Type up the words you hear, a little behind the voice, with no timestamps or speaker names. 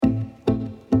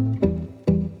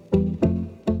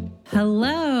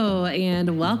Hello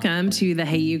and welcome to the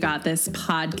Hey You Got This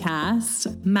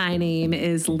podcast. My name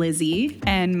is Lizzie.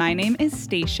 And my name is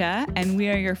Stacia, and we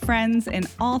are your friends in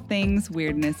all things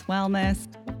weirdness, wellness.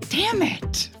 Damn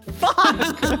it!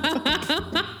 Fuck!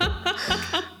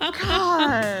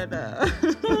 God.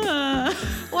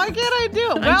 Why can't I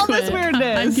do it? Wellness,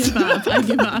 weirdness.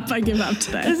 I give up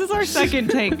today. This is our second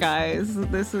take, guys.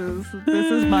 This is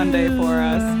Monday for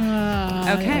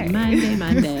us. Okay.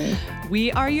 Monday. We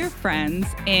are your friends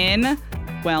in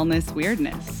wellness,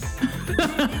 weirdness.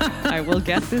 I will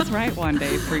get this right one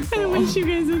day, people. I wish you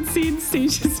guys had seen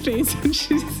Stacey's face when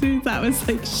she said that was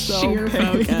like sheer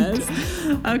focus.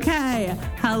 Okay.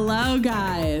 Hello,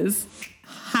 guys.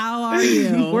 How are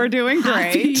you? We're doing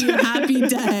great. Happy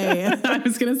day. I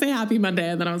was going to say happy Monday,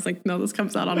 and then I was like, no, this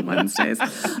comes out on Wednesdays.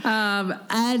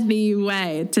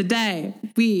 Anyway, today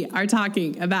we are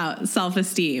talking about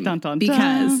self-esteem. Dun, dun, dun.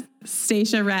 Because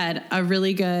Stacia read a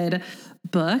really good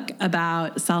book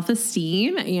about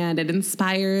self-esteem, and it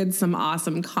inspired some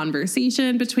awesome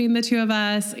conversation between the two of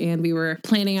us. And we were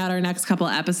planning out our next couple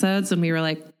episodes, and we were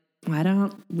like, why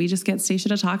don't we just get Stacia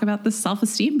to talk about the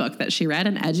self-esteem book that she read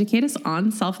and educate us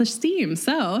on self-esteem?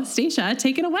 So, Stacia,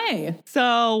 take it away.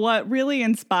 So what really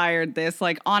inspired this,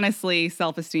 honestly,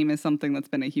 self-esteem is something that's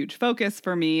been a huge focus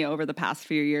for me over the past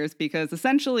few years because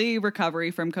essentially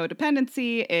recovery from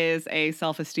codependency is a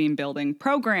self-esteem building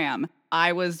program.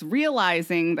 I was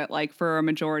realizing that for a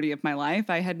majority of my life,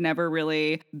 I had never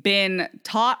really been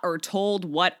taught or told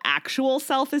what actual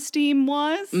self-esteem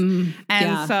was. So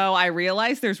I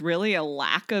realized there's really a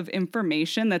lack of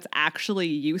information that's actually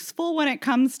useful when it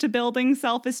comes to building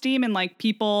self-esteem. And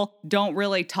people don't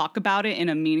really talk about it in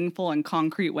a meaningful and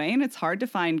concrete way. And it's hard to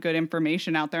find good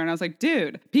information out there. And I was like,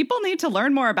 dude, people need to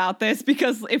learn more about this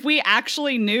because if we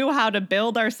actually knew how to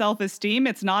build our self-esteem,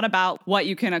 it's not about what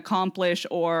you can accomplish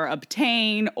or obtain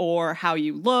or how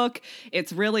you look.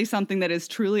 It's really something that is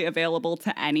truly available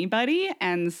to anybody.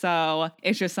 And so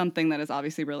it's just something that is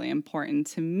obviously really important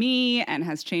to me and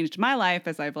has changed my life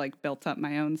as I've built up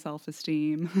my own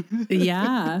self-esteem.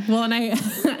 Yeah. Well, and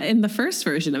in the first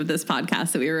version of this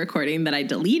podcast that we were recording that I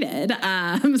deleted,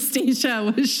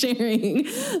 Stacia was sharing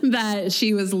that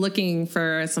she was looking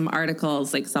for some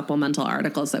articles, supplemental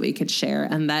articles that we could share,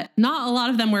 and that not a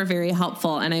lot of them were very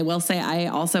helpful. And I will say I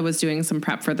also was doing some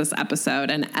prep for this episode,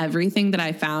 and everything that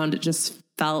I found just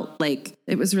felt like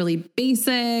it was really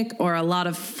basic or a lot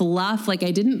of fluff. I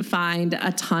didn't find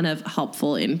a ton of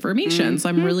helpful information. Mm-hmm. So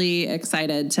I'm really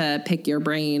excited to pick your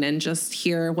brain and just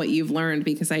hear what you've learned,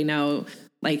 because I know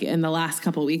in the last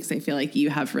couple of weeks, I feel like you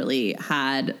have really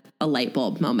had a light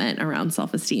bulb moment around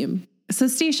self-esteem. So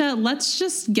Stacia, let's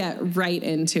just get right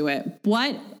into it.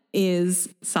 What is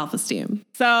self-esteem?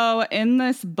 So in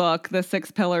this book, The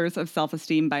 6 Pillars of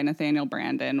Self-Esteem by Nathaniel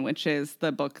Branden, which is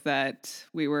the book that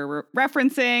we were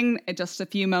referencing just a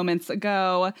few moments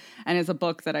ago, and is a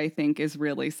book that I think is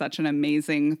really such an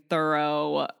amazing,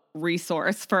 thorough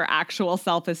resource for actual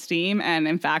self-esteem. And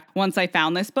in fact, once I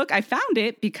found this book, I found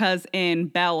it because in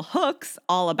Bell Hooks'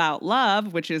 All About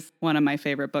Love, which is one of my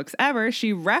favorite books ever,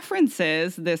 she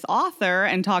references this author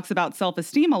and talks about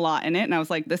self-esteem a lot in it. And I was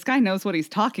like, this guy knows what he's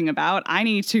talking about. I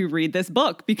need to read this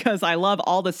book because I love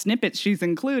all the snippets she's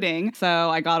including. So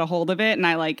I got a hold of it, and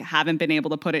I haven't been able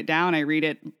to put it down. I read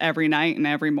it every night and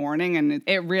every morning, and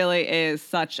it really is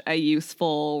such a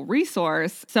useful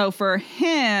resource. So for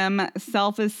him,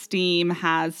 self-esteem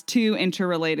has 2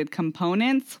 interrelated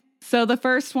components. So the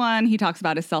first one he talks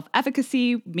about is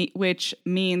self-efficacy, which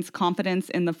means confidence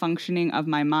in the functioning of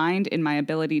my mind, in my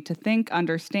ability to think,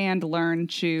 understand, learn,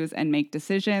 choose, and make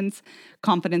decisions.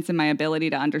 Confidence in my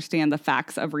ability to understand the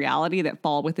facts of reality that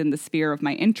fall within the sphere of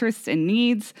my interests and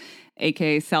needs,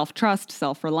 aka self-trust,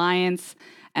 self-reliance.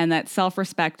 And that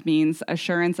self-respect means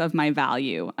assurance of my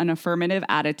value, an affirmative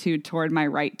attitude toward my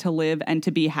right to live and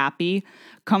to be happy,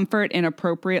 comfort in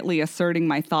appropriately asserting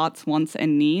my thoughts, wants,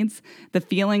 and needs, the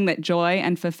feeling that joy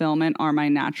and fulfillment are my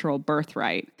natural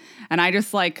birthright. And I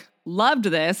just loved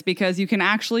this because you can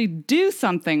actually do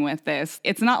something with this.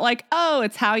 It's not oh,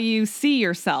 it's how you see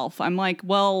yourself. I'm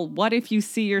well, what if you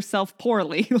see yourself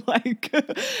poorly?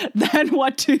 Then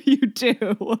what do you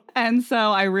do? And so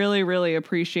I really, really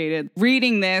appreciated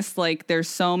reading this. There's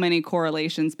so many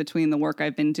correlations between the work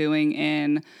I've been doing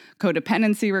in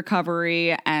codependency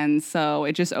recovery. And so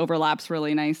it just overlaps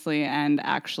really nicely and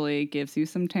actually gives you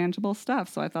some tangible stuff.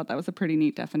 So I thought that was a pretty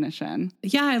neat definition.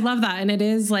 Yeah, I love that. And it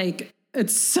is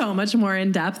it's so much more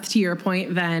in depth, to your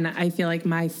point, than I feel like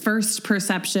my first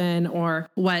perception or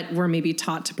what we're maybe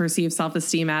taught to perceive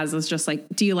self-esteem as is just like,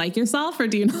 do you like yourself or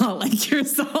do you not like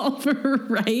yourself?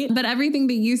 Right. But everything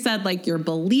that you said, like your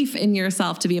belief in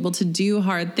yourself to be able to do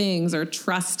hard things or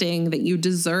trusting that you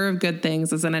deserve good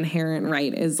things as an inherent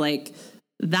right, is like,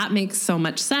 that makes so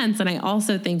much sense. And I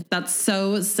also think that's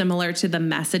so similar to the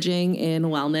messaging in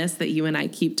wellness that you and I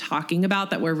keep talking about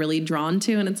that we're really drawn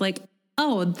to. And it's like,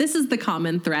 oh, this is the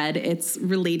common thread. It's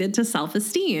related to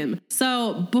self-esteem.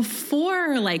 So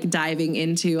before like diving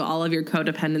into all of your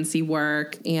codependency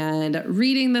work and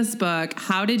reading this book,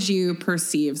 how did you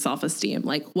perceive self-esteem?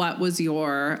 Like, what was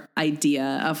your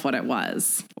idea of what it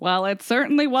was? Well, it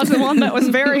certainly wasn't one that was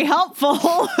very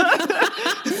helpful.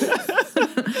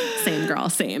 Same girl,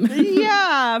 same.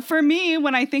 Yeah. For me,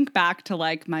 when I think back to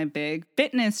like my big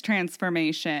fitness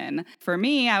transformation, for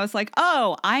me, I was like,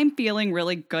 oh, I'm feeling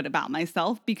really good about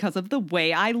myself because of the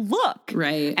way I look.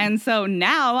 Right. And so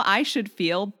now I should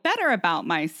feel better about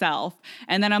myself.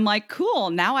 And then I'm like, cool,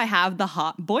 now I have the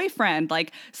hot boyfriend.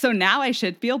 Like, so now I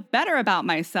should feel better about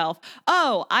myself.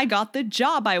 Oh, I got the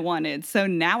job I wanted. So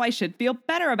now I should feel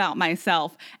better about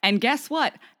myself. And guess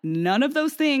what? None of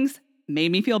those things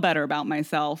made me feel better about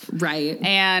myself. Right.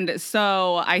 And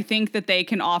so I think that they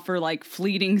can offer like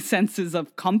fleeting senses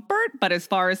of comfort, but as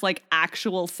far as like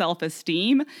actual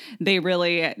self-esteem, they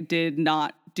really did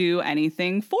not do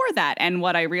anything for that. And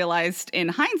what I realized in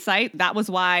hindsight, that was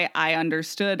why I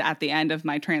understood at the end of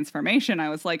my transformation. I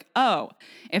was like, oh,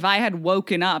 if I had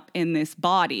woken up in this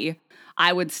body,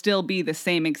 I would still be the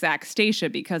same exact Stacia,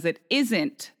 because it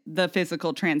isn't the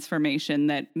physical transformation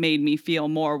that made me feel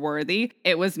more worthy.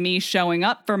 It was me showing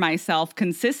up for myself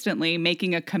consistently,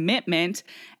 making a commitment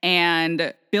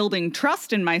and building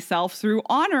trust in myself through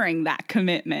honoring that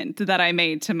commitment that I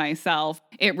made to myself.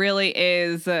 It really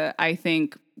is, I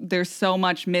think, there's so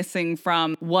much missing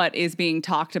from what is being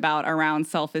talked about around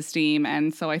self-esteem.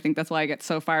 And so I think that's why I get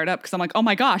so fired up, because I'm like, oh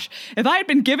my gosh, if I had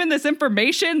been given this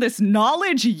information, this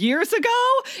knowledge years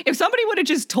ago, if somebody would have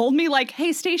just told me like,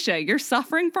 hey, Stacia, you're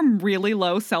suffering from really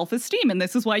low self-esteem, and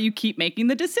this is why you keep making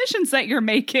the decisions that you're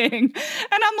making. And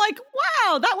I'm like,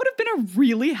 wow, that would have been a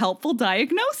really helpful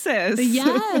diagnosis.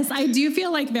 Yes, I do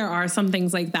feel like there are some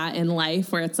things like that in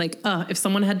life where it's like, oh, if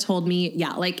someone had told me,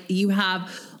 yeah, like you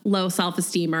have low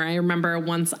self-esteem, or I remember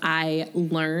once I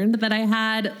learned that I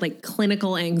had like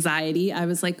clinical anxiety, I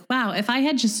was like, wow, if I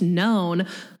had just known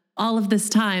all of this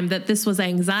time that this was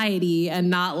anxiety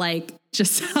and not like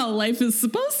just how life is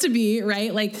supposed to be,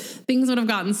 right? Like things would have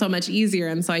gotten so much easier.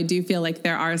 And so I do feel like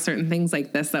there are certain things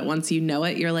like this that once you know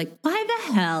it, you're like, why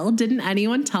the hell didn't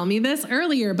anyone tell me this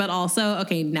earlier? But also,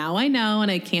 okay, now I know and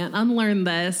I can't unlearn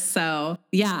this. So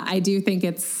yeah, I do think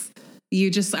you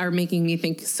just are making me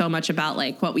think so much about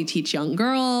like what we teach young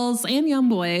girls and young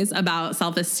boys about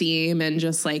self-esteem and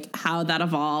just like how that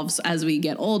evolves as we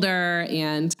get older.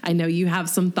 And I know you have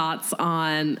some thoughts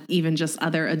on even just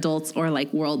other adults or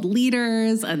like world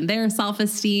leaders and their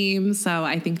self-esteem. So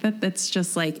I think that that's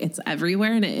just like, it's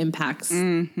everywhere and it impacts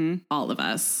all of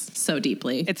us so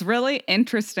deeply. It's really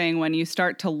interesting when you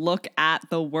start to look at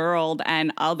the world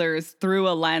and others through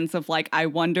a lens of like, I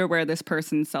wonder where this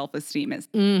person's self-esteem is.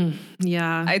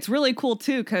 Yeah. It's really cool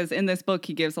too, because in this book,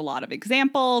 he gives a lot of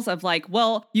examples of like,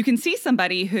 well, you can see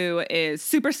somebody who is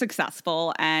super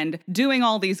successful and doing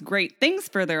all these great things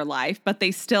for their life, but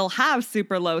they still have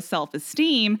super low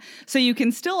self-esteem. So you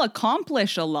can still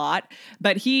accomplish a lot,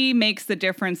 but he makes the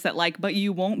difference that like, but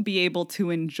you won't be able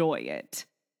to enjoy it.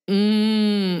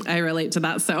 I relate to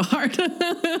that so hard.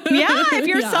 Yeah, if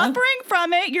you're suffering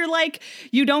from it, you're like,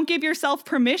 you don't give yourself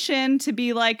permission to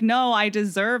be like, no, I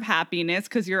deserve happiness,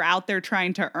 because you're out there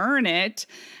trying to earn it,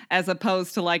 as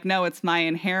opposed to like, no, it's my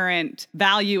inherent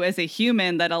value as a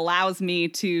human that allows me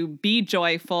to be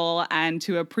joyful and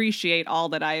to appreciate all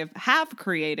that I have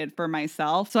created for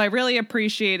myself. So I really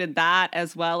appreciated that,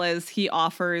 as well as he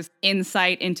offers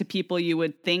insight into people you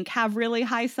would think have really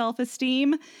high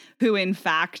self-esteem, who in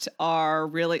fact are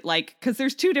really like, because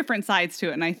there's two different sides to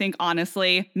it. And I think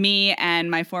honestly, me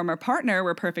and my former partner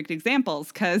were perfect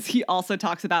examples, because he also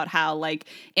talks about how like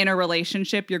in a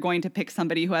relationship, you're going to pick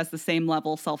somebody who has the same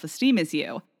level of self-esteem as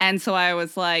you. And so I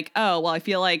was like, oh, well, I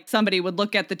feel like somebody would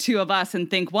look at the two of us and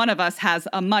think one of us has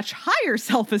a much higher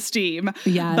self-esteem.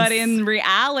 Yes. But in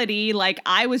reality, like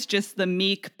I was just the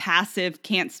meek, passive,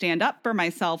 can't stand up for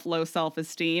myself, low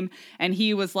self-esteem. And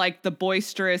he was like the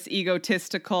boisterous,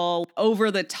 egotistical,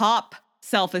 over the top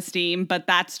self-esteem, but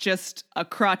that's just a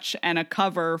crutch and a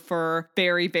cover for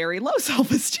very, very low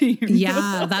self-esteem.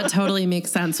 Yeah, that totally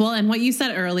makes sense. Well, and what you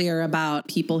said earlier about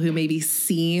people who maybe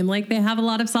seem like they have a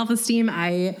lot of self-esteem,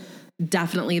 I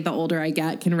definitely the older I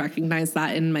get can recognize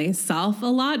that in myself a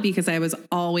lot, because I was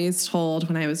always told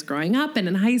when I was growing up and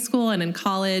in high school and in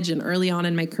college and early on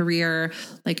in my career,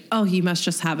 like, oh, you must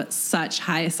just have such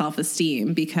high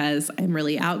self-esteem because I'm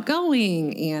really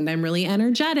outgoing and I'm really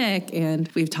energetic. And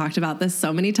we've talked about this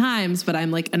so many times, but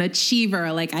I'm like an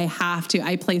achiever. Like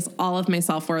I place all of my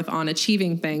self-worth on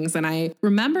achieving things. And I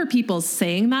remember people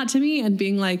saying that to me and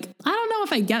being like, I don't know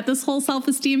if I get this whole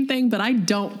self-esteem thing, but I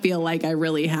don't feel like I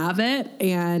really have it.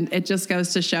 And it just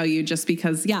goes to show you, just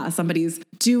because, somebody's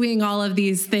doing all of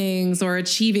these things or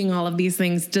achieving all of these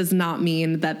things does not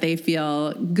mean that they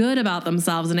feel good about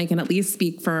themselves. And I can at least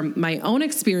speak from my own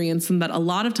experience, and that a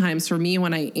lot of times for me,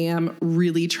 when I am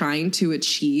really trying to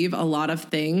achieve a lot of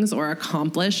things or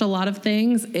accomplish a lot of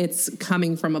things, it's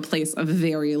coming from a place of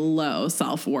very low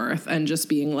self-worth and just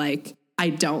being like, I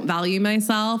don't value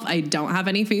myself. I don't have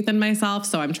any faith in myself.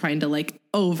 So I'm trying to like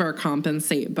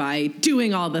overcompensate by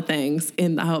doing all the things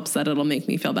in the hopes that it'll make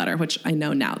me feel better, which I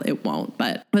know now it won't,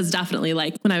 but it was definitely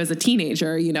like when I was a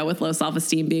teenager, with low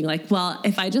self-esteem, being like, well,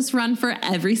 if I just run for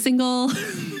every single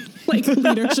like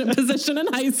leadership position in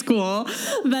high school,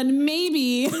 then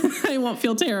maybe I won't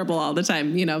feel terrible all the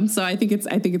time, So I think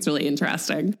it's really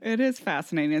interesting. It is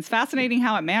fascinating. It's fascinating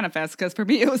how it manifests, because for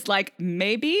me, it was like,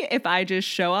 maybe if I just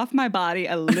show off my body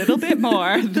a little bit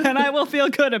more, then I will feel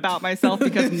good about myself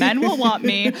because men will want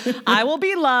me. I will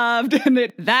be loved.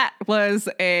 And that was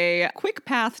a quick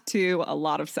path to a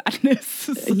lot of sadness.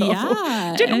 So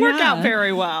didn't work out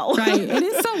very well. Right. It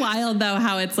is so wild though,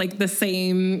 how it's like the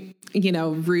same,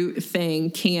 root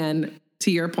thing can,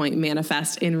 to your point,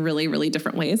 manifest in really, really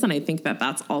different ways. And I think that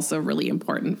that's also really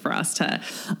important for us to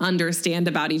understand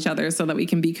about each other so that we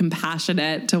can be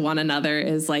compassionate to one another,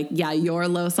 is like, your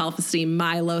low self-esteem,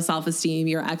 my low self-esteem,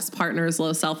 your ex-partner's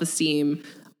low self-esteem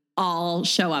all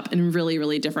show up in really,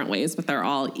 really different ways, but they're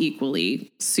all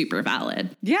equally super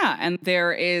valid. Yeah. And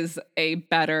there is a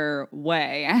better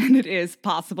way, and it is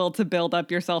possible to build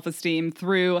up your self-esteem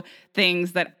through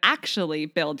things that actually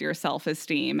build your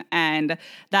self-esteem. And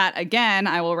that, again,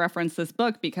 I will reference this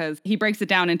book because he breaks it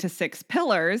down into 6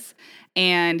 pillars,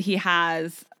 and he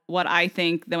has what I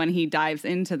think that when he dives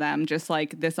into them, just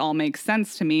like, this all makes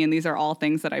sense to me. And these are all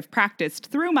things that I've practiced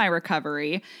through my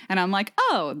recovery. And I'm like,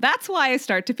 oh, that's why I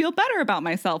start to feel better about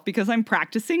myself, because I'm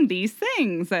practicing these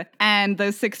things. And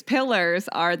those 6 pillars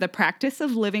are the practice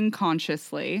of living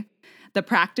consciously, the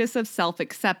practice of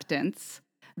self-acceptance,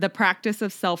 the practice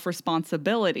of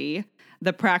self-responsibility,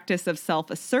 the practice of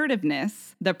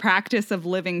self-assertiveness, the practice of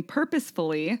living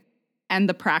purposefully, and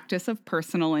the practice of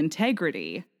personal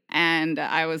integrity. And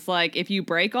I was like, if you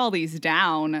break all these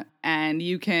down and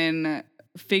you can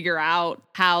figure out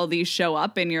how these show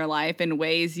up in your life in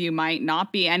ways you might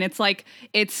not be. And it's like,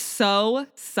 it's so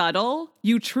subtle.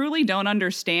 You truly don't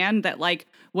understand that, like,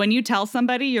 when you tell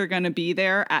somebody you're going to be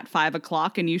there at 5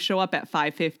 o'clock and you show up at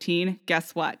 5:15,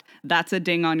 guess what? That's a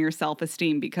ding on your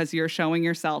self-esteem, because you're showing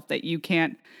yourself that you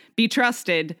can't be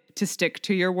trusted to stick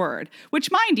to your word.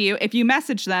 Which, mind you, if you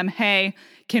message them, hey,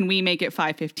 can we make it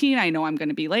 5:15? I know I'm going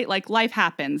to be late. Like, life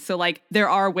happens. So like, there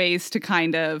are ways to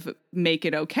kind of make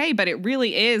it okay, but it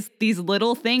really is these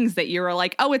little things that you're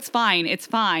like, oh, it's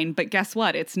fine. But guess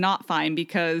what? It's not fine,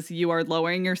 because you are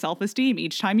lowering your self-esteem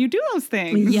each time you do those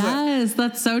things. Yes,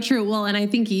 that's so true. Well, and I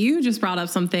think you just brought up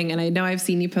something, and I know I've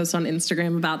seen you post on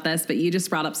Instagram about this, but you just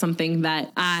brought up something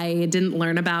that I didn't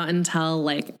learn about until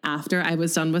like after I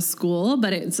was done with school,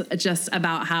 but it's just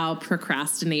about how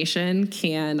procrastination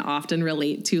can often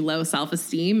relate to low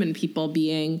self-esteem and people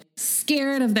being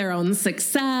scared of their own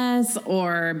success,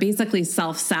 or basically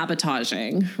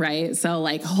self-sabotaging, right? So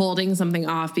like holding something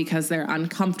off because they're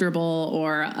uncomfortable,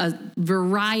 or a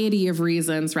variety of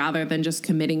reasons, rather than just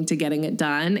committing to getting it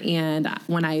done. And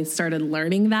when I started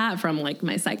learning that from like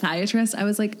my psychiatrist, I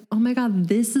was like, oh my God,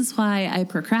 this is why I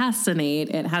procrastinate.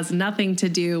 It has nothing to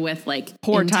do with like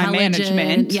poor time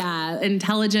management. Yeah.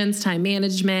 Intelligence, time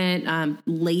management,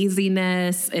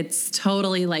 laziness. It's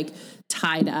totally like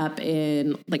tied up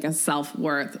in like a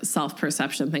self-worth,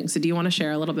 self-perception thing. So do you want to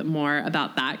share a little bit more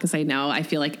about that? Because I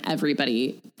feel like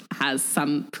everybody has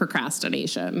some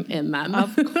procrastination in them.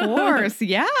 Of course.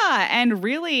 Yeah. And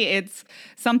really, it's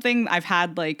something I've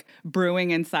had like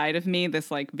brewing inside of me, this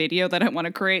like video that I want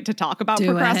to create to talk about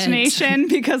procrastination,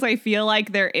 because I feel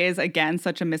like there is, again,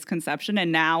 such a misconception.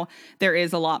 And now there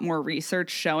is a lot more research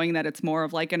showing that it's more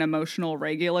of like an emotional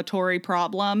regulatory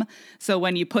problem. So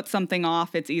when you put something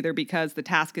off, it's either because because the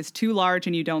task is too large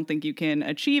and you don't think you can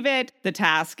achieve it. The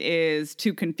task is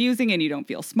too confusing and you don't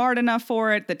feel smart enough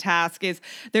for it. The task is,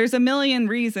 there's a million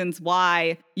reasons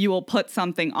why you will put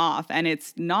something off. And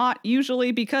it's not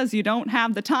usually because you don't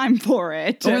have the time for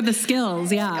it. Or the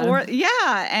skills,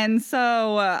 yeah. And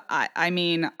so, I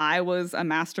mean, I was a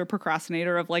master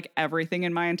procrastinator of like everything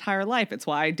in my entire life. It's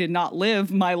why I did not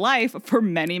live my life for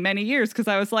many, many years, because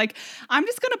I was like, I'm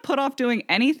just going to put off doing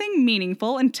anything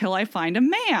meaningful until I find a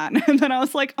man. And then I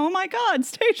was like, oh my God,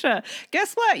 Stacia,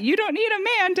 guess what? You don't need a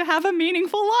man to have a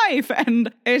meaningful life.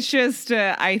 And it's just,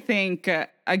 I think,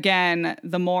 again,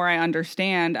 the more I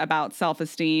understand about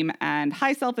self-esteem and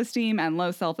high self-esteem and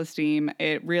low self-esteem,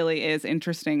 it really is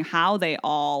interesting how they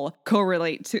all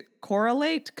correlate,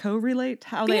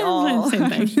 how they all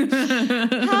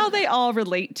how they all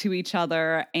relate to each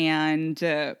other, and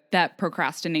that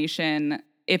procrastination,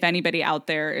 if anybody out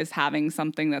there is having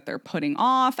something that they're putting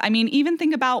off. I mean, even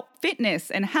think about fitness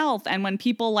and health. And when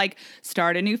people like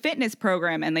start a new fitness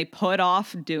program and they put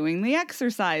off doing the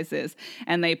exercises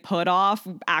and they put off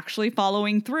actually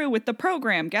following through with the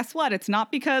program, guess what? It's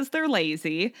not because they're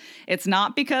lazy. It's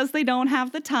not because they don't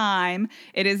have the time.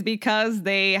 It is because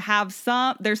they have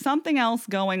there's something else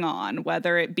going on,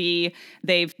 whether it be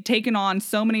they've taken on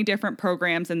so many different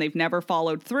programs and they've never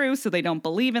followed through, so they don't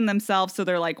believe in themselves. So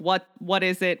they're like, what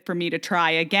is it for me to try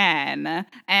again?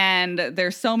 And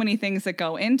there's so many things that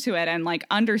go into it, and like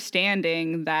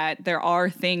understanding that there are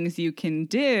things you can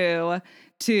do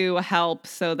to help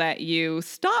so that you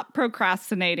stop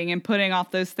procrastinating and putting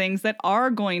off those things that are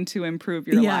going to improve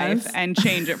your life and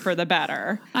change it for the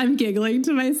better. I'm giggling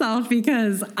to myself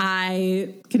because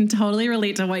I can totally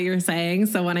relate to what you're saying.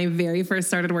 So when I very first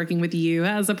started working with you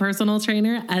as a personal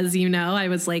trainer, as you know, I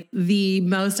was like the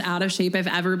most out of shape I've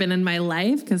ever been in my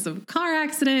life because of a car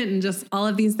accident and just all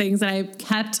of these things that I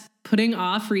kept putting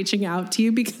off reaching out to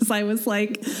you because I was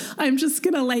like, I'm just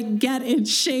going to like get in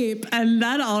shape and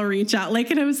then I'll reach out. Like,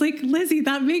 and I was like, Lizzie,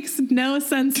 that makes no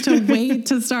sense to wait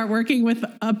to start working with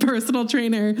a personal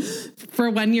trainer for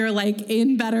when you're like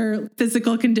in better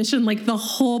physical condition. Like the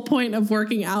whole point of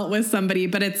working out with somebody,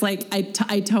 but it's like,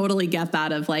 I totally get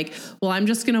that of like, well, I'm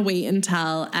just going to wait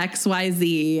until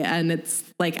XYZ. And it's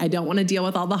like, I don't want to deal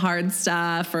with all the hard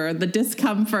stuff or the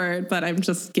discomfort, but I'm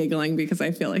just giggling because I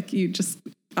feel like you just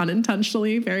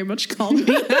unintentionally very much called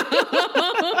me.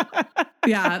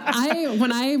 Yeah.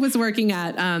 When I was working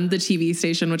at the TV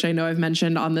station, which I know I've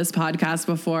mentioned on this podcast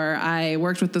before, I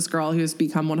worked with this girl who's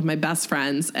become one of my best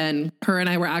friends, and her and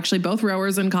I were actually both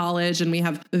rowers in college, and we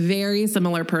have very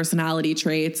similar personality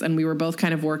traits. And we were both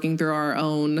kind of working through our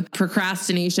own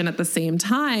procrastination at the same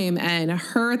time. And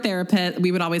her therapist,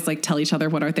 we would always like tell each other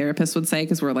what our therapist would say,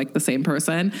 because we're like the same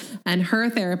person. And her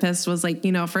therapist was like,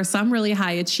 you know, for some really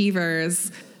high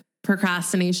achievers,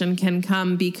 procrastination can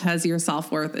come because your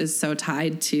self-worth is so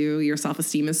tied to, your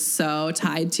self-esteem is so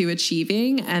tied to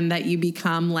achieving, and that you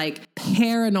become like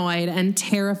paranoid and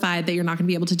terrified that you're not going to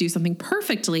be able to do something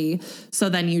perfectly. So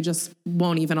then you just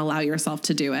won't even allow yourself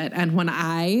to do it. And when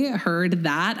I heard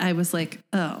that, I was like,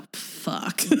 oh,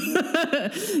 fuck,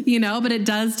 you know, but it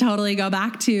does totally go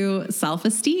back to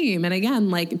self-esteem. And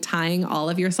again, like tying all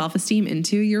of your self-esteem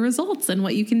into your results and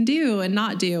what you can do and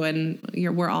not do. And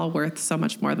we're all worth so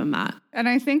much more than that. And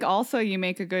I think also you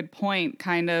make a good point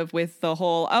kind of with the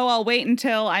whole, oh, I'll wait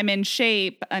until I'm in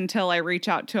shape until I reach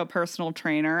out to a personal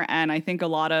trainer. And I think a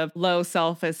lot of low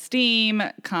self-esteem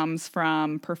comes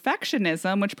from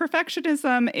perfectionism, which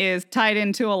perfectionism is tied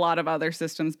into a lot of other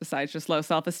systems besides just low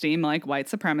self-esteem, like white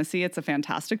supremacy. It's a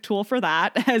fantastic tool for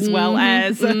that, as well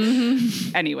as,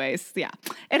 anyways, yeah.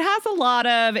 It has a lot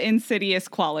of insidious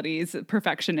qualities,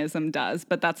 perfectionism does,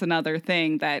 but that's another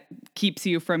thing that keeps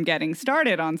you from getting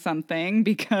started on something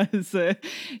because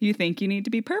you think you need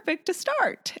to be perfect to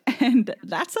start. And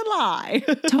that's a lie.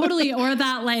 Totally. Or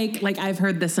that like I've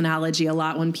heard this analogy a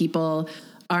lot when people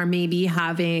are maybe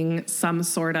having some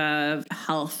sort of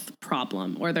health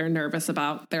problem or they're nervous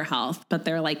about their health, but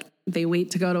they're like, they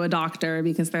wait to go to a doctor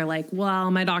because they're like,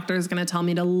 well, my doctor is going to tell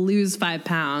me to lose 5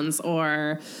 pounds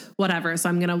or whatever. So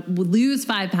I'm going to lose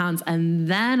 5 pounds and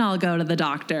then I'll go to the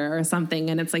doctor or something.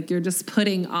 And it's like, you're just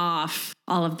putting off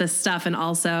all of this stuff and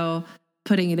also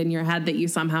putting it in your head that you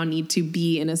somehow need to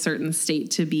be in a certain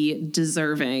state to be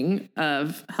deserving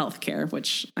of healthcare,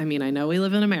 which, I mean, I know we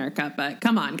live in America, but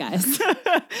come on, guys.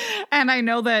 And I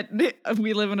know that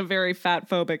we live in a very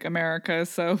fat-phobic America.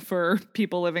 So for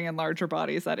people living in larger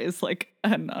bodies, that is like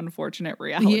an unfortunate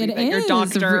reality that your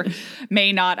doctor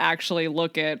may not actually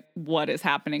look at what is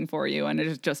happening for you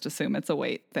and just assume it's a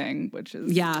weight thing, which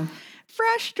is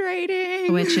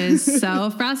frustrating. Which is so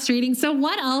frustrating. So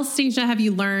what else, Stacia, have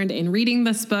you learned in reading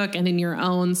this book and in your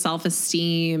own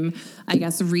self-esteem, I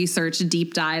guess, research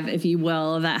deep dive, if you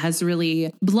will, that has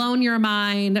really blown your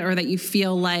mind or that you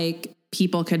feel like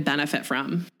people could benefit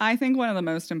from? I think one of the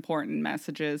most important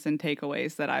messages and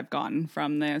takeaways that I've gotten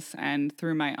from this and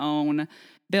through my own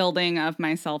building of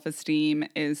my self-esteem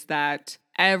is that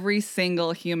every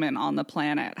single human on the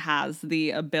planet has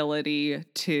the ability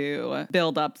to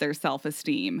build up their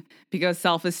self-esteem, because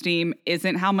self-esteem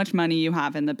isn't how much money you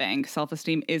have in the bank.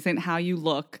 Self-esteem isn't how you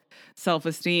look.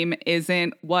 Self-esteem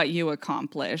isn't what you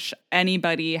accomplish.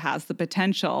 Anybody has the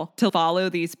potential to follow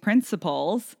these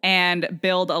principles and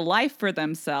build a life for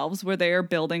themselves where they are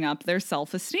building up their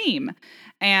self-esteem.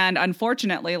 And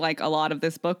unfortunately, like, a lot of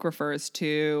this book refers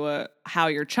to how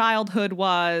your childhood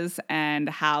was and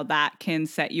how that can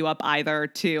set you up either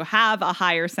to have a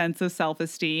higher sense of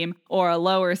self-esteem or a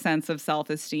lower sense of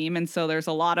self-esteem. And so there's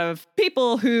a lot of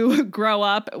people who grow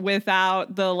up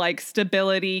without the like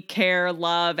stability, care,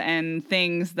 love, and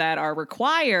things that are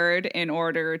required in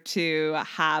order to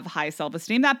have high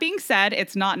self-esteem. That being said,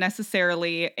 it's not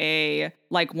necessarily a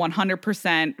like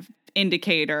 100%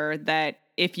 indicator that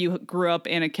if you grew up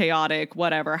in a chaotic,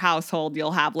 whatever household,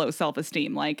 you'll have low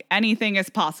self-esteem. Like, anything is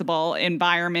possible.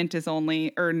 Environment is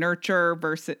only, or nurture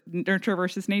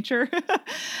versus nature.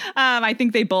 I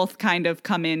think they both kind of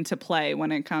come into play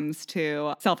when it comes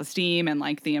to self-esteem and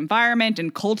like the environment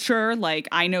and culture. Like,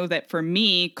 I know that for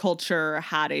me, culture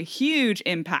had a huge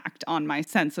impact on my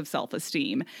sense of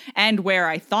self-esteem and where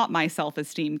I thought my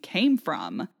self-esteem came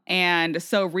from. And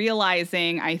so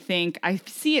realizing, I think I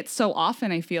see it so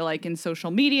often, I feel like, in social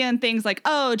media and things like,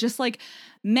 oh, just like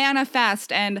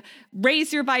manifest and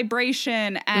raise your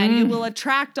vibration and you will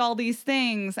attract all these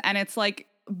things. And it's like,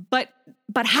 but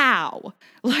how?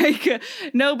 Like,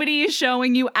 nobody is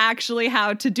showing you actually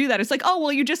how to do that. It's like, oh,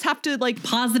 well, you just have to like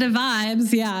positive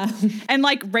vibes. Yeah. And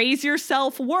like raise your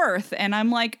self-worth. And I'm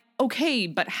like, okay,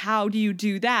 but how do you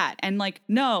do that? And like,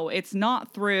 no, it's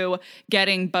not through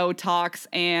getting Botox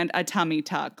and a tummy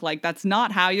tuck. Like, that's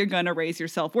not how you're going to raise your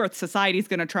self-worth. Society's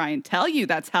going to try and tell you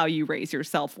that's how you raise your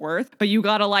self-worth, but you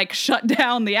got to like shut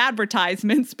down the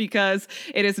advertisements because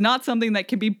it is not something that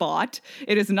can be bought.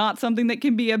 It is not something that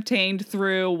can be obtained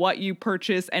through what you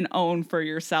purchase and own for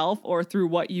yourself or through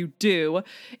what you do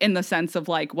in the sense of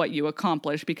like what you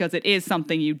accomplish, because it is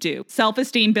something you do.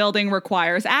 Self-esteem building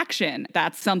requires action.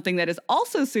 That's something that is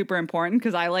also super important,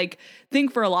 because I like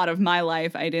think for a lot of my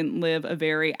life, I didn't live a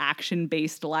very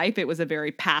action-based life. It was a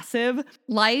very passive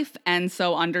life. And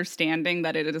so understanding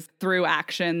that it is through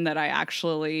action that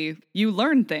you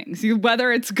learn things.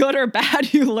 Whether it's good or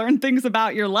bad, you learn things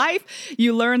about your life.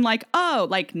 You learn like, oh,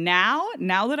 like now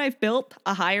that I've built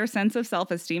a higher sense of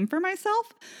self-esteem for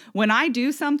myself, when I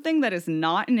do something that is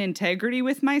not in integrity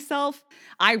with myself,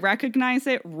 I recognize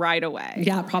it right away.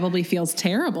 Yeah, it probably feels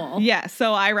terrible. Yeah,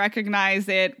 so I recognize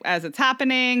it as it's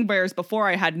happening, whereas before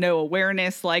I had no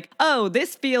awareness, like, oh,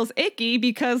 this feels icky,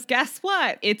 because guess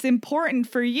what? It's important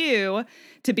for you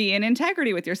to be in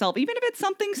integrity with yourself, even if it's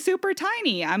something super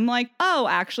tiny. I'm like, oh,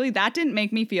 actually, that didn't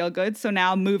make me feel good. So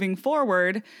now moving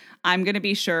forward, I'm going to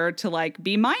be sure to like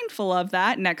be mindful of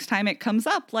that next time it comes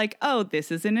up. Like, oh,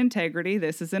 this is in integrity.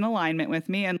 This is in alignment with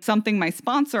me. And something my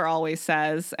sponsor always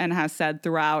says and has said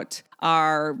throughout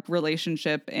our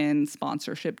relationship in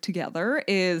sponsorship together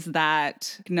is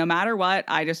that no matter what,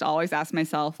 I just always ask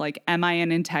myself, like, am I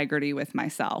in integrity with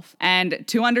myself? And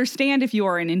to understand if you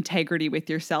are in integrity with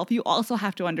yourself, you also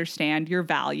have to understand your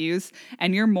values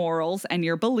and your morals and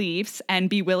your beliefs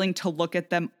and be willing to look at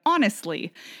them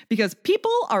honestly, because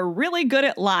people are really good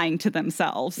at lying to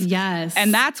themselves. Yes.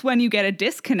 And that's when you get a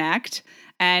disconnect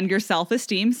and your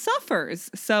self-esteem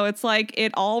suffers. So it's like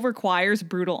it all requires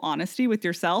brutal honesty with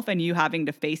yourself and you having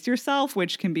to face yourself,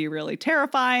 which can be really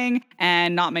terrifying.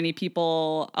 And a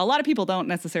lot of people don't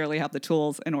necessarily have the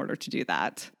tools in order to do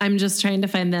that. I'm just trying to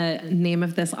find the name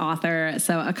of this author.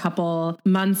 So a couple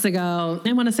months ago,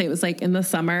 I want to say it was like in the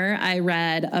summer, I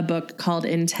read a book called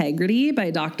Integrity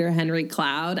by Dr. Henry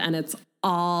Cloud. And it's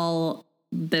all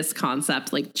this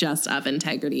concept, like just of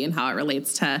integrity and how it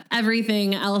relates to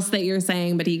everything else that you're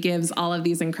saying. But he gives all of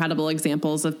these incredible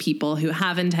examples of people who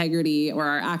have integrity or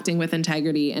are acting with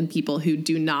integrity and people who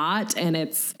do not. And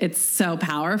it's so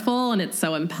powerful and it's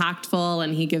so impactful.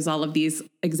 And he gives all of these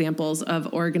examples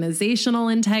of organizational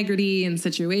integrity and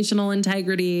situational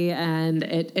integrity. And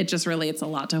it just relates a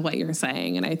lot to what you're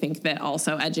saying. And I think that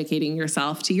also educating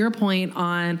yourself, to your point,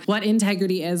 on what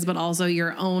integrity is, but also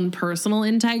your own personal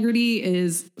integrity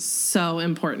is so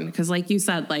important. Because like you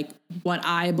said, like what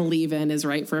I believe in is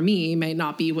right for me might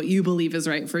not be what you believe is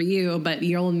right for you, but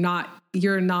you'll not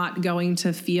you're not going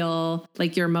to feel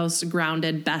like your most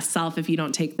grounded best self if you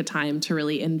don't take the time to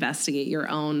really investigate your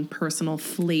own personal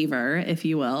flavor, if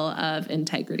you will, of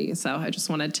integrity. So I just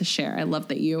wanted to share. I love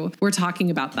that you were talking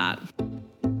about that.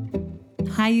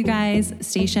 Hi, you guys.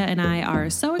 Stacia and I are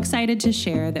so excited to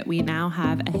share that we now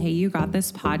have a Hey You Got This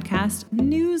podcast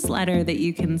newsletter that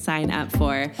you can sign up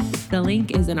for. The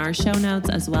link is in our show notes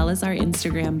as well as our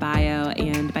Instagram bio.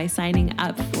 And by signing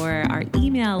up for our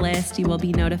email list, you will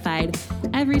be notified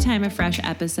every time a fresh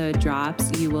episode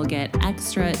drops. You will get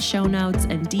extra show notes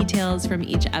and details from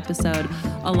each episode,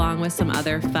 along with some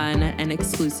other fun and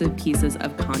exclusive pieces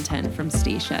of content from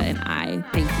Stacia and I.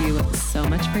 Thank you so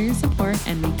much for your support,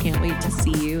 and we can't wait to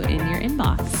see you in your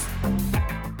inbox.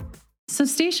 So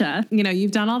Stacia,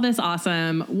 you've done all this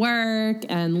awesome work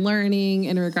and learning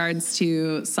in regards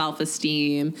to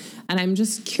self-esteem. And I'm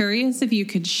just curious if you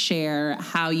could share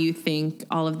how you think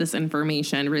all of this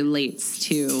information relates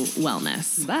to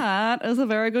wellness. That is a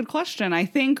very good question. I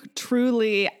think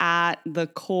truly at the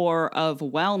core of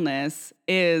wellness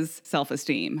is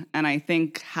self-esteem. And I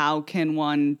think how can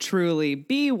one truly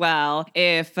be well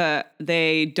if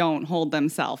they don't hold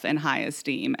themselves in high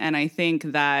esteem? And I think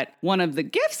that one of the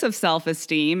gifts of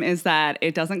self-esteem is that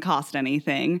it doesn't cost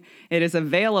anything. It is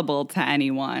available to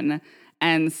anyone.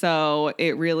 And so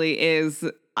it really is,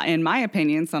 in my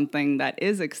opinion, something that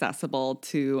is accessible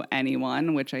to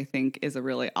anyone, which I think is a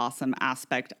really awesome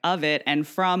aspect of it. And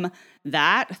from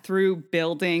that, through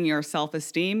building your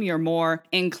self-esteem, you're more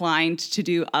inclined to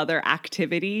do other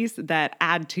activities that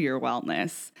add to your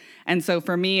wellness. And so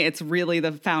for me, it's really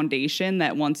the foundation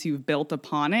that once you've built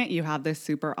upon it, you have this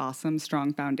super awesome,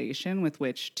 strong foundation with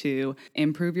which to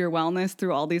improve your wellness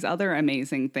through all these other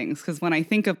amazing things. Because when I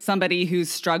think of somebody who's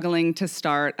struggling to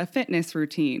start a fitness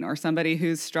routine, or somebody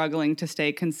who's struggling to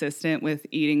stay consistent with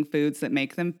eating foods that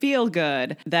make them feel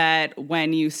good, that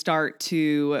when you start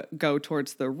to go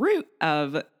towards the root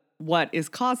of what is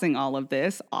causing all of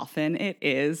this, often it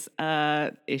is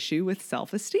an issue with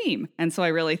self-esteem. And so I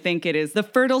really think it is the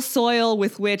fertile soil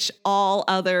with which all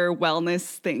other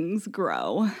wellness things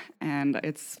grow. And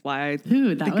it's why I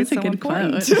think that was it's so a good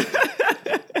important. quote.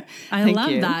 I Thank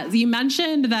love you. that. You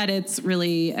mentioned that it's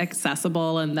really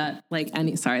accessible and that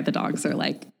the dogs are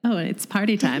like, oh, it's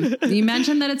party time. You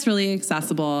mentioned that it's really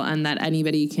accessible and that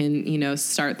anybody can,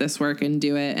 start this work and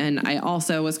do it. And I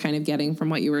also was kind of getting from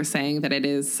what you were saying that it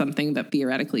is something that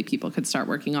theoretically people could start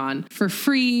working on for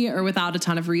free or without a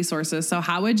ton of resources. So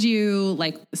how would you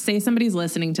say somebody's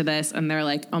listening to this and they're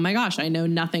like, oh my gosh, I know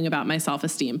nothing about my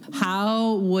self-esteem.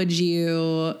 How would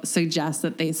you suggest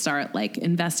that they start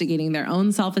investigating their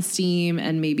own self-esteem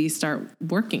and maybe start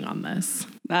working on this?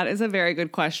 That is a very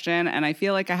good question. And I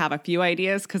feel like I have a few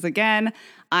ideas because, again,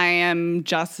 I am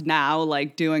just now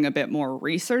doing a bit more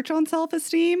research on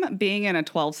self-esteem. Being in a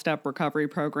 12-step recovery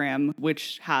program,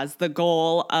 which has the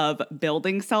goal of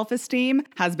building self-esteem,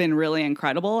 has been really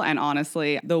incredible. And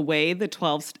honestly, the way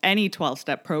any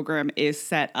 12-step program is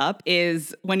set up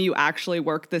is when you actually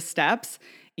work the steps,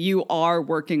 you are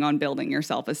working on building your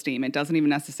self-esteem. It doesn't even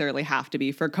necessarily have to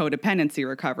be for codependency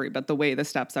recovery, but the way the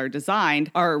steps are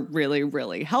designed are really,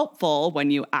 really helpful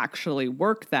when you actually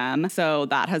work them. So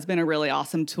that has been a really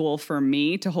awesome tool for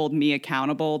me to hold me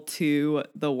accountable to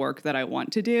the work that I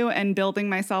want to do and building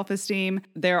my self-esteem.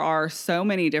 There are so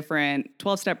many different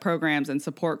 12-step programs and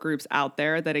support groups out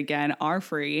there that, again, are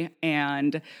free.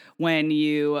 And when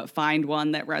you find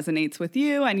one that resonates with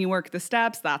you and you work the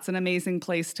steps, that's an amazing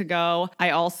place to go.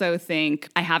 I also think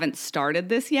I haven't started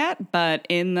this yet, but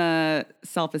in the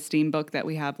self-esteem book that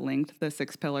we have linked, The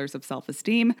 6 Pillars of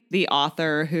Self-Esteem, the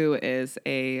author, who is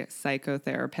a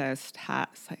psychotherapist,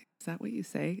 is that what you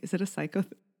say? Is it a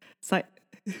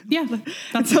Yeah,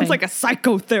 that sounds like a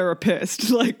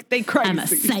psychotherapist. They crazy. I'm a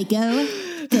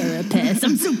psychotherapist.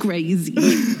 I'm so crazy.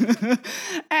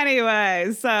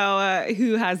 Anyway, so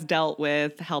who has dealt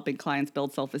with helping clients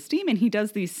build self-esteem, and he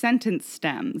does these sentence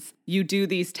stems. You do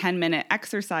these 10-minute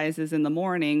exercises in the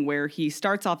morning where he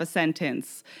starts off a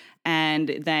sentence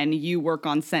and then you work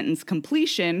on sentence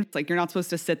completion. It's you're not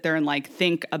supposed to sit there and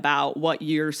think about what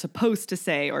you're supposed to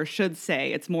say or should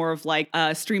say. It's more of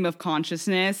a stream of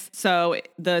consciousness. So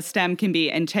the stem can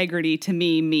be integrity to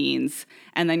me means,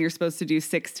 and then you're supposed to do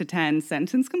 6 to 10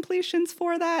 sentence completions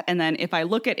for that. And then if I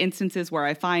look at instances where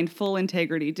I find full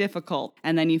integrity difficult,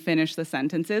 and then you finish the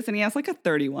sentences, and he has a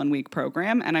 31-week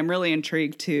program. And I'm really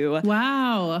intrigued to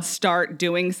start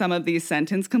doing some of these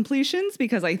sentence completions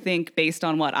because I think based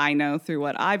on what I know through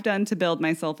what I've done to build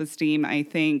my self-esteem, I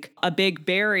think a big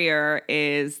barrier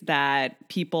is that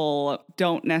people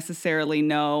don't necessarily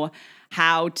know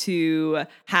how to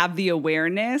have the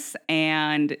awareness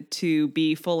and to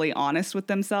be fully honest with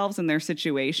themselves and their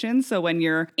situation. So when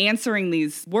you're answering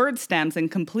these word stems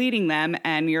and completing them,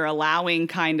 and you're allowing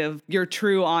kind of your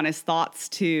true honest thoughts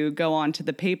to go onto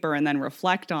the paper and then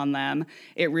reflect on them,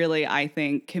 it really, I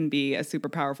think, can be a super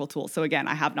powerful tool. So again,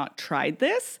 I have not tried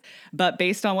this, but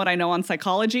based on what I know on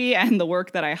psychology and the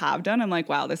work that I have done, I'm like,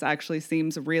 wow, this actually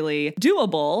seems really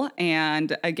doable.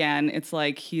 And again, it's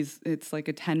like a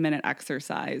 10-minute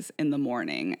exercise in the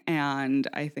morning. And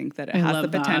I think that it has the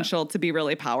potential to be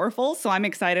really powerful. So I'm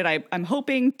excited. I'm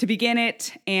hoping to begin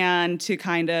it and to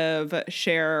kind of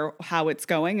share how it's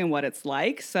going and what it's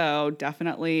like. So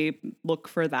definitely look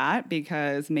for that,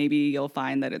 because maybe you'll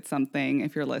find that it's something,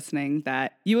 if you're listening,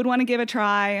 that you would want to give a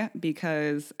try,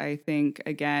 because I think,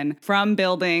 again, from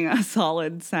building a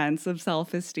solid sense of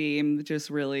self-esteem, just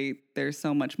really there's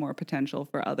so much more potential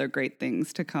for other great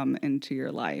things to come into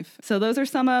your life. So those are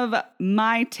some of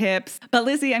my tips. But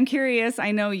Lizzie, I'm curious,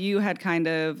 I know you had kind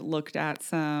of looked at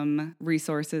some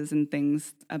resources and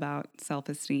things about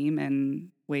self-esteem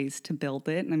and ways to build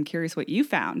it. And I'm curious what you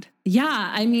found.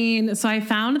 Yeah, I mean, so I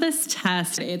found this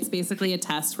test. It's basically a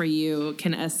test where you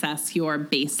can assess your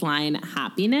baseline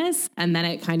happiness. And then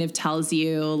it kind of tells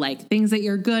you like things that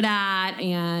you're good at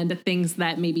and things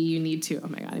that maybe you need to, oh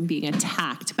my God, I'm being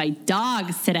attacked by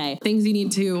dogs today. Things you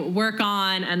need to work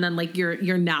on, and then like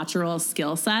your natural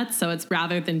skill sets. So it's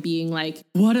rather than being like,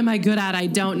 what am I good at? I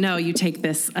don't know. You take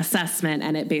this assessment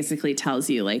and it basically tells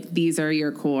you like, these are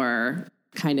your core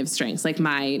kind of strengths. Like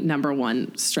my number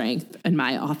one strength and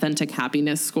my authentic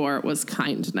happiness score was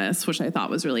kindness, which I thought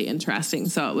was really interesting.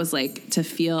 So it was like to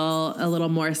feel a little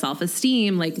more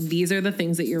self-esteem, like these are the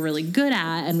things that you're really good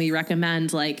at. And we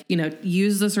recommend like,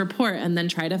 use this report and then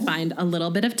try to find a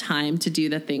little bit of time to do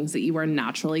the things that you are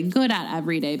naturally good at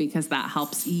every day, because that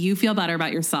helps you feel better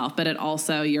about yourself, but it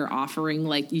also you're offering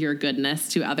like your goodness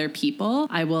to other people.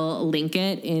 I will link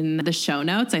it in the show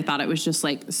notes. I thought it was just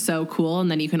like so cool. And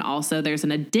then you can also, there's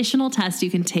an additional test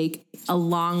you can take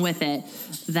along with it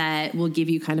that will give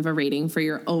you kind of a rating for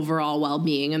your overall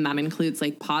well-being. And that includes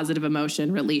like positive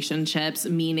emotion, relationships,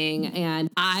 meaning. And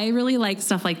I really like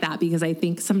stuff like that, because I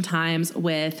think sometimes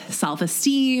with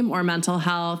self-esteem or mental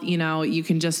health, you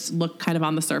can just look kind of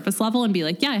on the surface level and be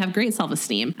like, yeah, I have great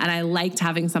self-esteem. And I liked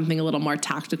having something a little more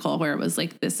tactical where it was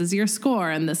like, this is your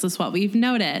score and this is what we've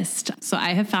noticed. So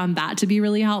I have found that to be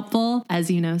really helpful. As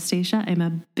you know, Stacia, I'm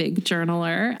a big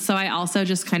journaler. So I also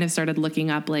just kind of started looking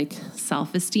up like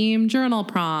self-esteem journal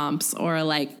prompts, or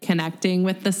like connecting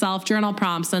with the self journal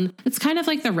prompts. And it's kind of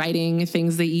like the writing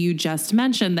things that you just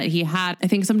mentioned that he had. I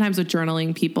think sometimes with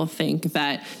journaling, people think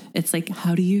that it's like,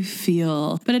 how do you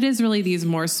feel? But it is really these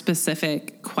more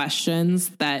specific questions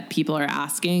that people are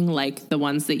asking, like the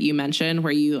ones that you mentioned,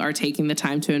 where you are taking the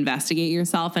time to investigate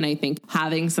yourself. And I think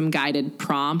having some guided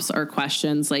prompts or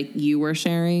questions like you were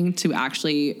sharing to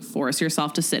actually force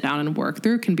yourself to sit down and work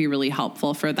through can be really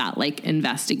helpful for that like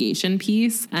investigation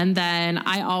piece. And then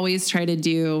I always try to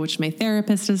do, which my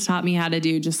therapist has taught me how to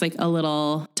do, just like a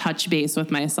little touch base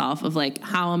with myself of like,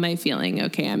 how am I feeling?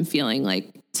 Okay, I'm feeling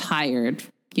like tired.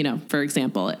 For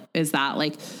example, is that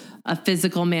like a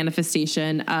physical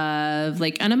manifestation of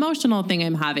like an emotional thing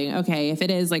I'm having? Okay, if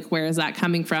it is, like, where is that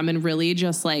coming from? And really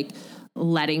just like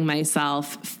letting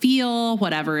myself feel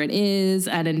whatever it is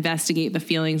and investigate the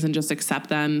feelings and just accept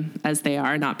them as they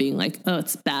are, not being like, oh,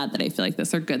 it's bad that I feel like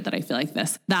this, or good that I feel like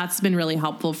this. That's been really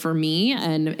helpful for me.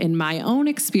 And in my own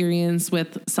experience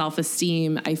with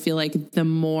self-esteem, I feel like the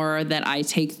more that I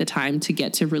take the time to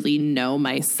get to really know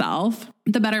myself,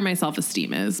 the better my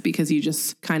self-esteem is, because you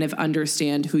just kind of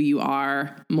understand who you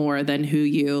are more than who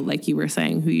you, like you were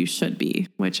saying, who you should be,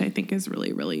 which I think is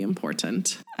really, really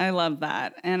important. I love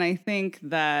that. And I think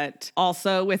that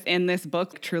also within this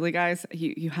book, truly guys,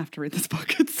 you have to read this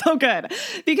book. It's so good,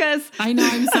 because I know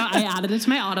I added it to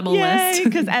my Audible list.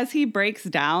 Because as he breaks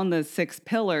down the 6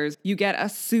 pillars, you get a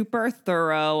super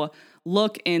thorough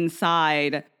look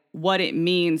inside what it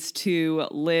means to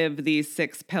live these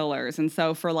 6 pillars. And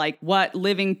so for like what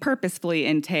living purposefully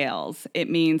entails, it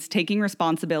means taking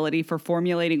responsibility for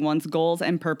formulating one's goals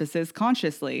and purposes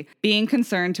consciously, being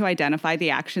concerned to identify the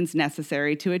actions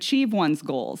necessary to achieve one's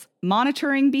goals,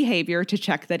 monitoring behavior to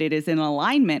check that it is in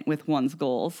alignment with one's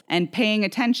goals, and paying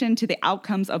attention to the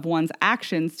outcomes of one's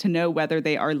actions to know whether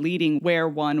they are leading where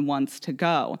one wants to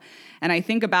go. And I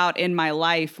think about in my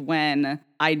life when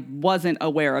I wasn't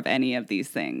aware of any of these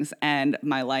things and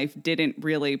my life didn't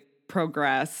really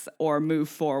progress or move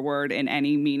forward in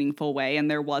any meaningful way, and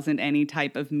there wasn't any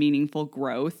type of meaningful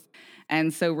growth.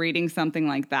 And so reading something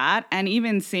like that, and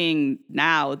even seeing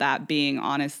now that being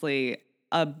honestly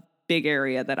a big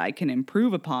area that I can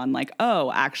improve upon. Like,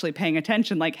 oh, actually paying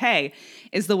attention, like, hey,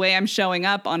 is the way I'm showing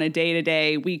up on a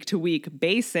day-to-day, week-to-week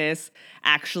basis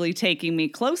actually taking me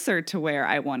closer to where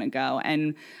I want to go?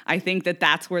 And I think that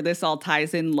that's where this all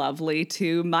ties in lovely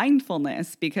to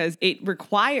mindfulness, because it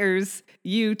requires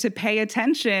you to pay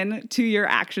attention to your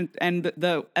actions and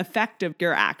the effect of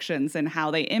your actions and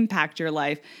how they impact your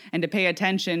life, and to pay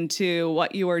attention to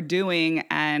what you are doing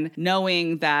and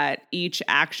knowing that each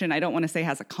action, I don't want to say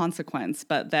has a consequence,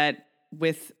 but that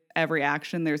with every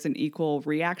action, there's an equal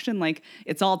reaction. Like,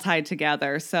 it's all tied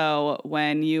together. So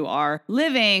when you are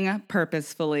living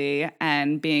purposefully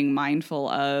and being mindful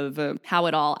of how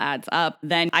it all adds up,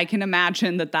 then I can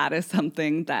imagine that that is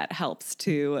something that helps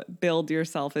to build your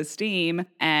self-esteem,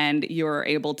 and you're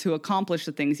able to accomplish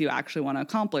the things you actually want to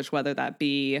accomplish, whether that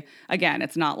be, again,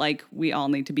 it's not like we all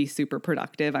need to be super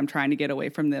productive. I'm trying to get away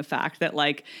from the fact that,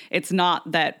 like, it's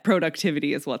not that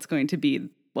productivity is what's going to be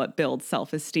what builds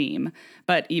self-esteem,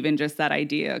 but even just that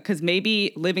idea, because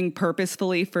maybe living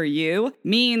purposefully for you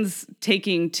means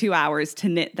taking 2 hours to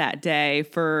knit that day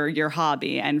for your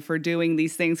hobby and for doing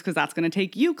these things, because that's going to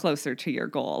take you closer to your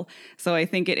goal. So I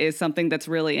think it is something that's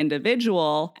really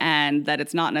individual, and that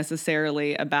it's not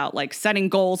necessarily about like setting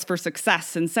goals for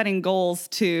success and setting goals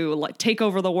to like take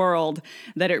over the world,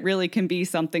 that it really can be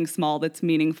something small that's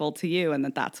meaningful to you, and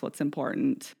that that's what's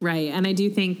important. Right. And I do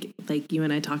think, like, you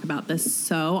and I talk about this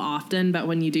so often, but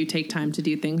when you do take time to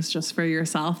do things just for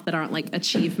yourself that aren't like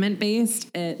achievement based,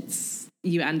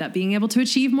 you end up being able to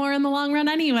achieve more in the long run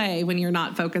anyway, when you're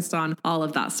not focused on all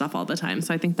of that stuff all the time.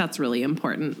 So I think that's really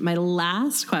important. My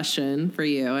last question for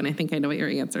you, and I think I know what your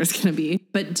answer is going to be,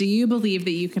 but do you believe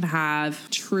that you can have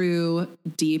true,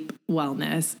 deep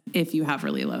wellness if you have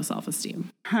really low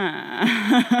self-esteem?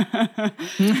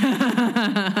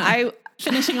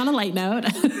 Finishing on a light note.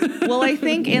 Well, I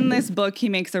think in this book, he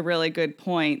makes a really good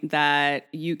point that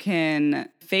you can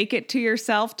fake it to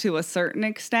yourself to a certain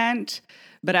extent,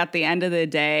 but at the end of the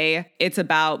day, it's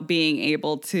about being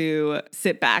able to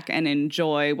sit back and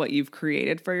enjoy what you've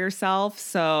created for yourself.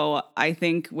 So I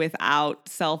think without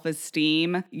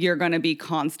self-esteem, you're going to be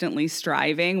constantly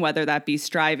striving, whether that be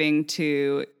striving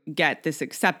to get this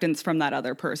acceptance from that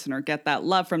other person, or get that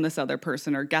love from this other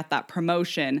person, or get that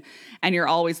promotion. And you're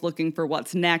always looking for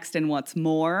what's next and what's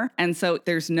more. And so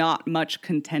there's not much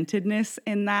contentedness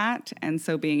in that. And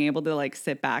so being able to like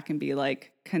sit back and be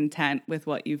like content with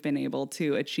what you've been able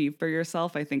to achieve for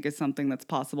yourself, I think is something that's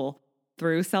possible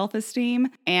through self-esteem.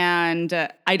 And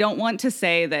I don't want to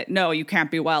say that, no, you can't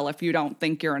be well if you don't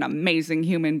think you're an amazing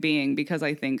human being, because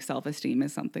I think self-esteem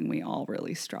is something we all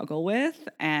really struggle with,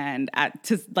 and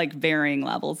to like varying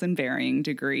levels and varying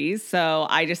degrees. So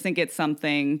I just think it's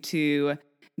something to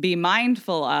be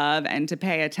mindful of and to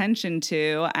pay attention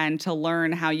to, and to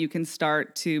learn how you can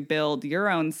start to build your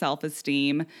own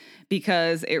self-esteem,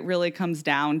 because it really comes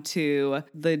down to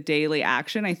the daily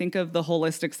action. I think of the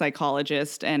holistic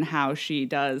psychologist and how she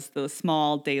does the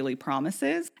small daily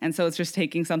promises. And so it's just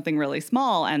taking something really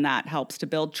small, and that helps to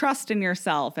build trust in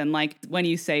yourself. And like when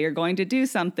you say you're going to do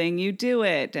something, you do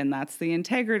it. And that's the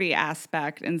integrity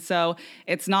aspect. And so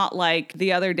it's not like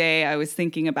the other day I was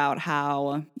thinking about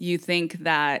how you think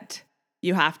that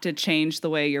you have to change the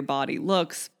way your body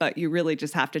looks, but you really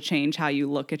just have to change how you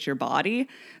look at your body.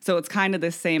 So it's kind of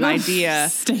the same idea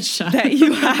that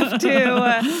you have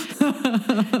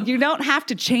to, you don't have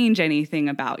to change anything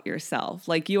about yourself.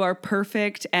 Like, you are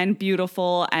perfect and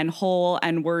beautiful and whole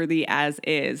and worthy as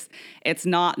is. It's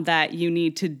not that you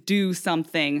need to do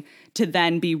something to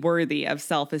then be worthy of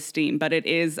self-esteem, but it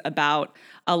is about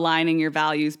aligning your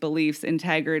values, beliefs,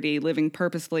 integrity, living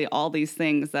purposefully, all these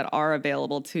things that are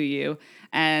available to you.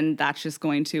 And that's just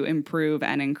going to improve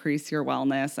and increase your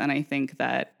wellness. And I think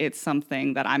that it's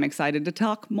something that I'm excited to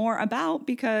talk more about,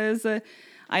 because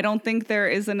I don't think there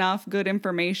is enough good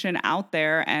information out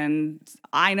there. And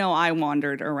I know I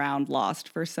wandered around lost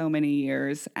for so many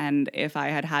years. And if I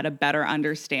had had a better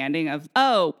understanding of,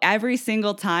 oh, every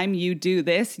single time you do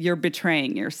this, you're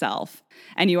betraying yourself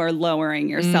and you are lowering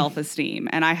your self-esteem.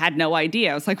 And I had no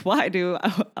idea. I was like, why do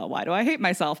I hate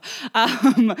myself?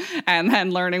 And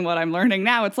then learning what I'm learning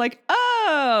now, it's like,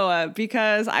 oh,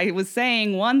 because I was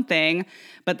saying one thing,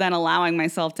 but then allowing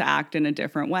myself to act in a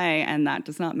different way. And that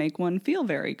does not make one feel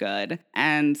very good.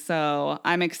 And so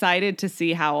I'm excited to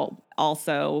see how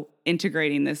also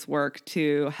integrating this work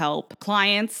to help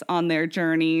clients on their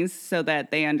journeys so that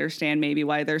they understand maybe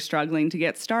why they're struggling to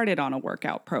get started on a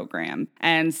workout program,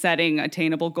 and setting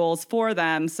attainable goals for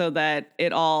them so that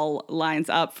it all lines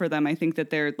up for them. I think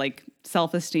that they're like,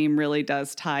 self-esteem really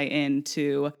does tie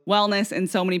into wellness in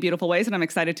so many beautiful ways. And I'm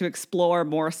excited to explore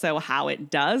more so how it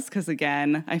does. Because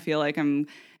again, I feel like I'm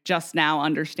just now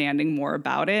understanding more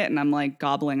about it. And I'm like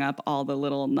gobbling up all the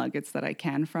little nuggets that I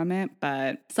can from it.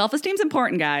 But self-esteem's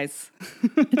important, guys.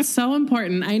 It's so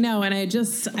important. I know. And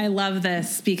I love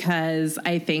this because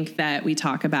I think that we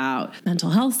talk about mental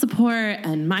health support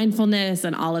and mindfulness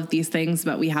and all of these things,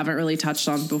 but we haven't really touched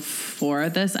on before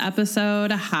this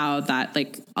episode how that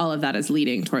like all of that is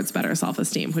leading towards better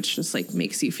self-esteem, which just like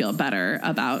makes you feel better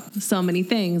about so many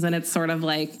things. And it's sort of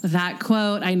like that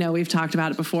quote. I know we've talked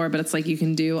about it before, but it's like you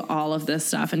can do all of this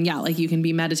stuff. And yeah, like you can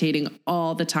be meditating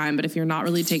all the time, but if you're not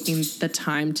really taking the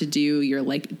time to do your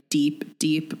like deep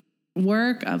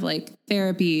work of like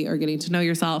therapy or getting to know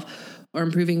yourself or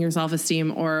improving your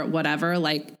self-esteem or whatever,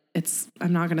 like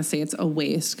I'm not going to say it's a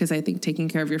waste because I think taking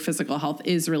care of your physical health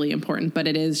is really important, but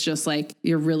it is just like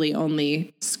you're really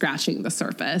only scratching the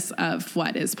surface of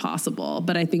what is possible.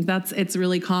 But I think it's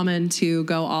really common to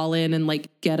go all in and like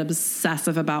get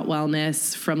obsessive about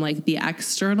wellness from like the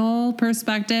external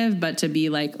perspective, but to be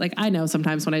like I know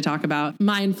sometimes when I talk about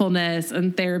mindfulness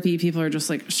and therapy, people are just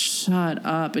like, shut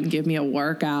up and give me a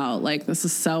workout. Like this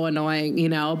is so annoying,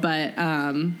 but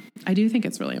I do think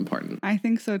it's really important. I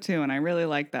think so too. And I really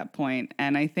like that point.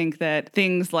 And I think that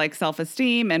things like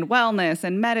self-esteem and wellness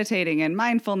and meditating and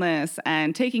mindfulness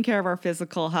and taking care of our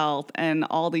physical health and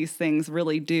all these things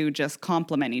really do just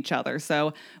complement each other.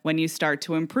 So when you start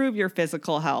to improve your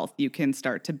physical health, you can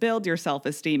start to build your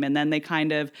self-esteem, and then they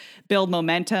kind of build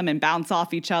momentum and bounce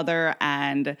off each other.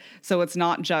 And so it's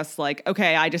not just like,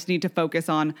 okay, I just need to focus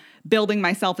on building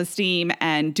my self-esteem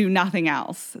and do nothing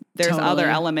else. There's other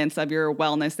elements of your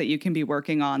wellness that you can be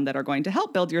working on that are going to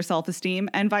help build your self-esteem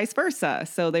and vice versa.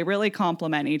 So they really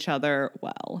complement each other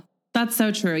well. That's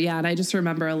so true. Yeah. And I just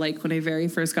remember like when I very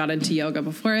first got into yoga,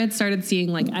 before I had started seeing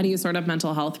like any sort of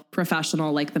mental health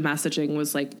professional, like the messaging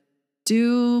was like,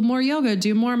 do more yoga,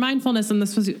 do more mindfulness. And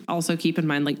this was also, keep in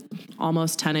mind, like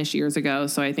almost 10-ish years ago.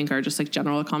 So I think our just like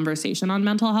general conversation on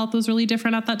mental health was really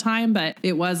different at that time. But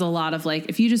it was a lot of like,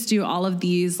 if you just do all of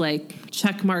these like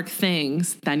checkmark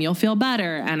things, then you'll feel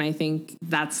better. And I think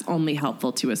that's only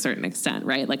helpful to a certain extent,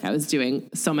 right? Like I was doing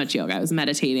so much yoga, I was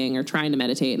meditating or trying to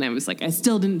meditate, and I was like, I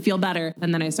still didn't feel better.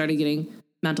 And then I started getting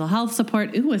mental health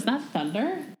support. Ooh, was that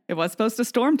thunder? It was supposed to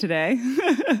storm today.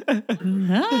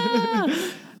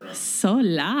 So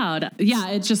loud. Yeah,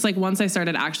 it's just like once I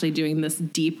started actually doing this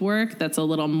deep work that's a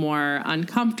little more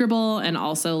uncomfortable and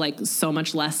also like so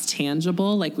much less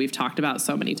tangible, like we've talked about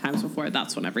so many times before,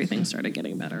 that's when everything started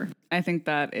getting better. I think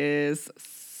that is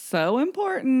so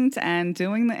important. And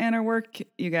doing the inner work,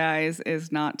 you guys,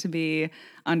 is not to be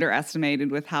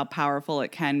underestimated with how powerful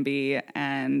it can be,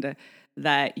 and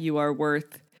that you are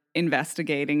worth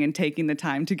investigating and taking the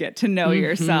time to get to know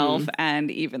yourself.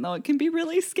 And even though it can be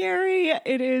really scary,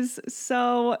 it is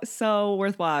so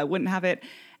worthwhile. I wouldn't have it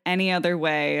any other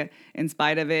way, in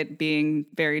spite of it being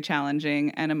very challenging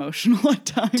and emotional at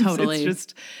times. Totally. It's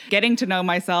just getting to know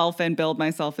myself and build my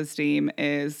self-esteem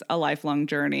is a lifelong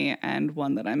journey, and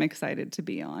one that I'm excited to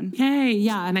be on. Yay.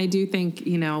 Yeah. And I do think,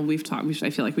 we've talked,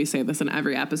 I feel like we say this in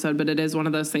every episode, but it is one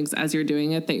of those things as you're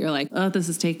doing it that you're like, oh, this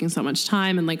is taking so much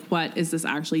time. And like, what is this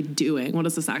actually doing? What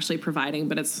is this actually providing?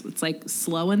 But it's like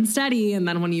slow and steady. And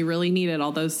then when you really need it,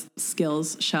 all those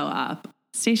skills show up.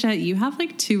 Stacia, you have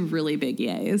like 2 really big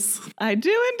yays. I do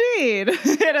indeed.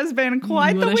 It has been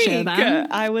quite the week.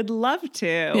 I would love to.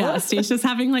 Yeah, Stacia's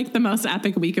having like the most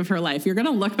epic week of her life. You're going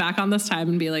to look back on this time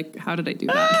and be like, how did I do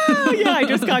that? Oh, yeah, I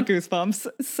just got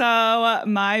goosebumps. So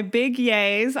my big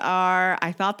yays are,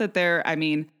 I thought that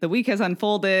the week has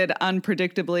unfolded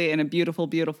unpredictably in a beautiful,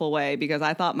 beautiful way, because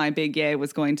I thought my big yay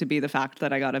was going to be the fact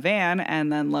that I got a van. And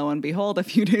then lo and behold, a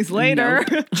few days later,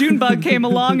 Junebug came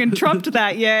along and trumped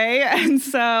that yay. And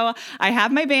so I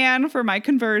have my van for my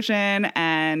conversion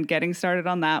and getting started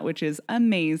on that, which is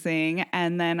amazing.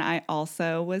 And then I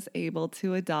also was able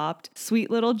to adopt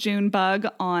sweet little Junebug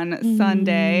on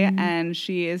Sunday, and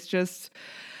she is just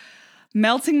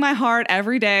melting my heart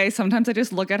every day. Sometimes I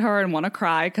just look at her and want to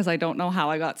cry because I don't know how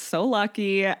I got so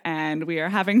lucky, and we are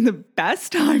having the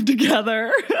best time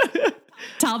together.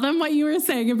 Tell them what you were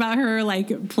saying about her,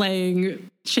 like playing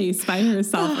chase by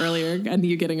herself earlier and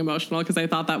you getting emotional, because I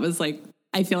thought that was like,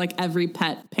 I feel like every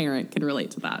pet parent can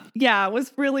relate to that. Yeah, it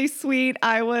was really sweet.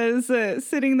 I was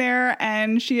sitting there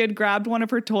and she had grabbed one of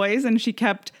her toys and she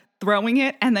kept throwing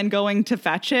it and then going to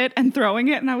fetch it and throwing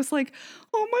it. And I was like,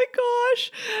 Oh my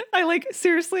gosh.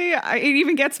 Seriously, it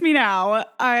even gets me now.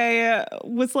 I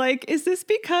was like, is this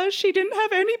because she didn't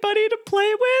have anybody to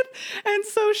play with? And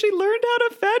so she learned how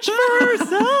to fetch for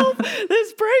herself?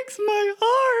 This breaks my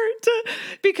heart.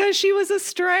 Because she was a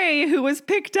stray who was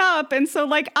picked up. And so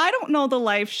I don't know the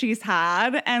life she's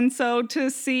had. And so to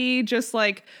see just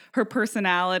her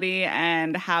personality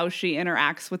and how she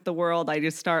interacts with the world, I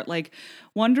just start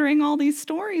wondering all these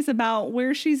stories about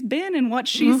where she's been and what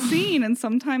she's seen. And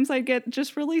sometimes I get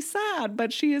just really sad,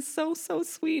 but she is so, so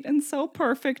sweet and so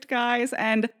perfect, guys.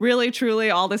 And really, truly,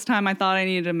 all this time I thought I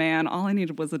needed a man. All I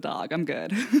needed was a dog. I'm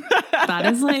good. That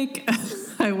is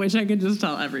I wish I could just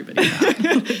tell everybody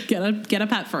that. Get a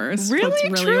pet first. Really,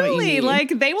 truly. What you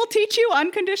need. They will teach you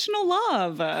unconditional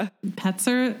love. Pets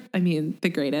are,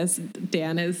 the greatest.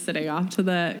 Dan is sitting off to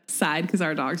the side because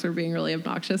our dogs are being really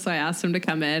obnoxious. So I asked him to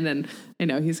come in, and I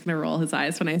know he's going to roll his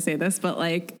eyes when I say this, but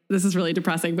this is really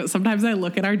depressing. But sometimes I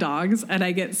look at our dogs and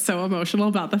I get so emotional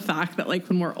about the fact that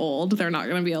when we're old, they're not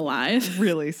going to be alive.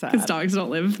 Really sad. Because dogs don't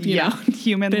live,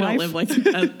 human they life. don't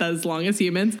live as long as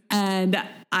humans. And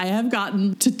I have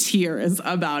gotten to tears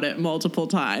about it multiple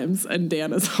times. And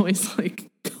Dan is always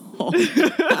calm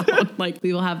down.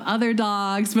 We will have other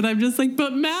dogs, but I'm just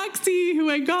but Maxie, who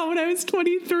I got when I was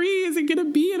 23, isn't going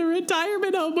to be in a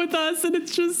retirement home with us. And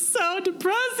it's just so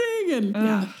depressing.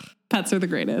 And pets are the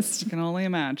greatest. I can only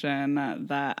imagine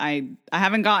that. I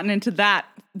haven't gotten into that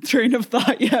train of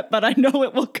thought yet, but I know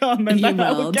it will come, and then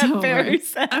I will get very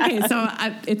sad. Okay, so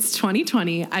it's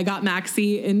 2020. I got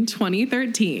Maxie in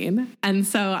 2013, and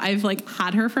so I've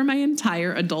had her for my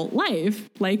entire adult life.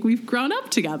 We've grown up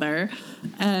together,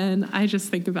 and I just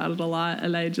think about it a lot,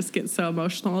 and I just get so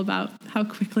emotional about how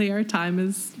quickly our time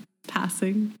is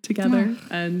passing together.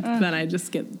 And then I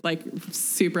just get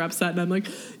super upset, and I'm like,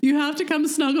 you have to come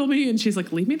snuggle me. And she's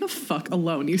like, leave me the fuck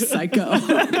alone, you psycho.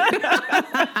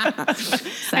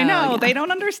 So, I know. They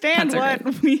don't understand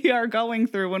what we are going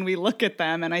through when we look at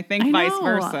them. And I think vice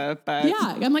versa. But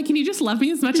yeah, I'm can you just love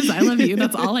me as much as I love you?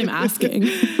 That's all I'm asking.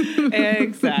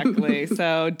 Exactly.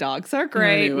 So dogs are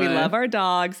great. Anyway. We love our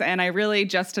dogs. And I really,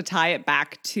 just to tie it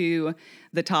back to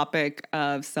the topic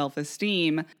of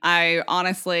self-esteem, I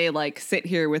honestly sit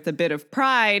here with a bit of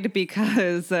pride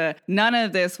because none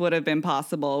of this would have been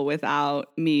possible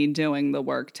without me doing the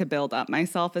work to build up my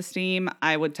self-esteem.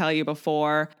 I would tell you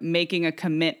before, making a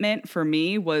commitment for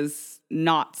me was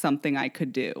not something I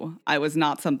could do. I was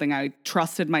not something I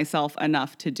trusted myself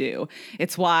enough to do.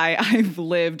 It's why I've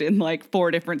lived in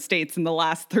 4 different states in the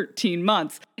last 13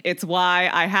 months. It's why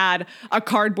I had a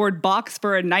cardboard box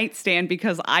for a nightstand,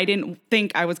 because I didn't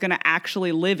think I was going to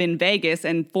actually live in Vegas.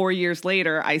 And 4 years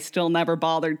later, I still never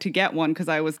bothered to get one because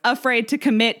I was afraid to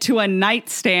commit to a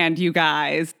nightstand, you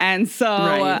guys. And so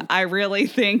I really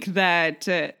think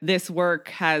that this work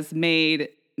has made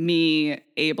me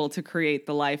able to create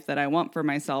the life that I want for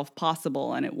myself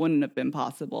possible. And it wouldn't have been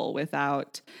possible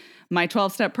without my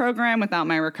 12-step program, without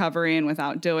my recovery, and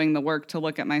without doing the work to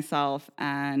look at myself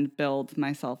and build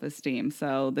my self-esteem.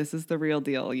 So this is the real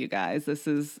deal, you guys. This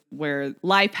is where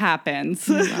life happens.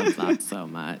 I love that so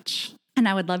much. And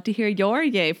I would love to hear your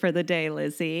yay for the day,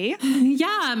 Lizzie.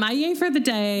 Yeah, my yay for the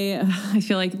day. I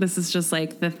feel like this is just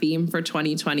the theme for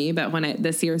 2020. But when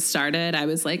this year started, I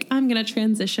was I'm going to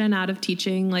transition out of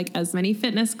teaching as many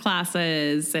fitness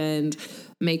classes and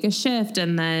make a shift.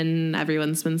 And then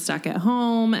everyone's been stuck at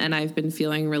home, and I've been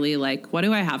feeling really what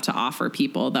do I have to offer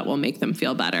people that will make them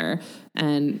feel better?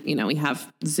 And, we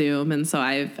have Zoom. And so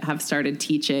I have started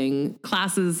teaching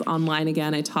classes online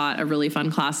again. I taught a really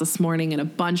fun class this morning, and a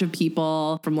bunch of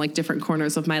people from different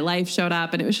corners of my life showed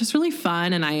up, and it was just really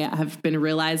fun. And I have been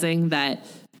realizing that,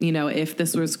 if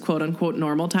this was quote unquote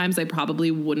normal times, I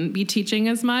probably wouldn't be teaching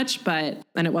as much,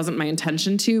 and it wasn't my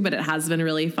intention to, but it has been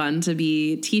really fun to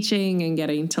be teaching and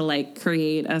getting to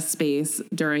create a space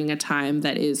during a time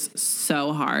that is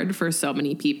so hard for so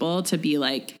many people to be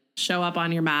show up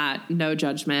on your mat, no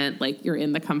judgment, you're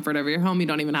in the comfort of your home. You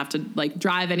don't even have to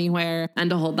drive anywhere,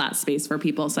 and to hold that space for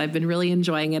people. So I've been really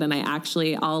enjoying it. And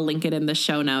I'll link it in the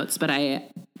show notes, but I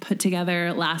put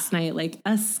together last night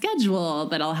a schedule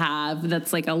that I'll have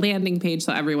that's a landing page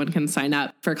so everyone can sign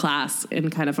up for class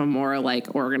in kind of a more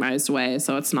organized way.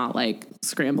 So it's not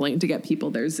scrambling to get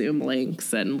people their Zoom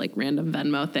links and random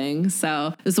Venmo things.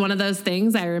 So it's one of those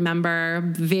things I remember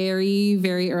very,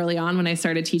 very early on when I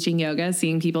started teaching yoga,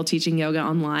 seeing people teaching yoga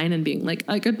online and being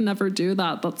I could never do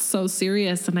that. That's so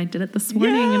serious. And I did it this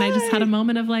morning. Yay! And I just had a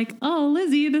moment of oh,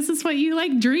 Lizzie, this is what you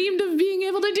dreamed of being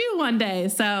able to do one day.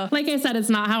 So I said, it's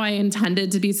not how I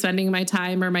intended to be spending my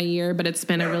time or my year, but it's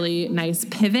been a really nice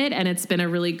pivot, and it's been a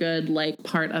really good like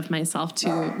part of myself to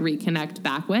reconnect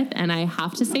back with. And I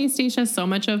have to say, Stacia, so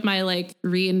much of my like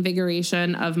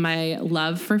reinvigoration of my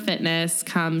love for fitness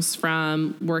comes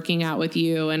from working out with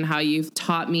you and how you've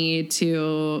taught me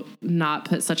to not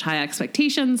put such high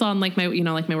expectations on like my, you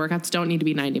know, like my workouts don't need to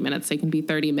be 90 minutes. They can be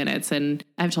 30 minutes. And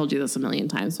I've told you this a million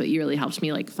times, but you really helped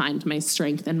me like find my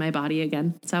strength in my body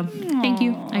again. So thank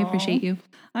you. I appreciate you.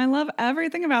 I love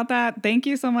everything about that. Thank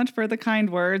you so much for the kind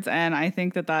words. And I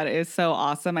think that that is so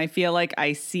awesome. I feel like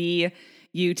I see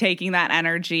you taking that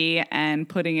energy and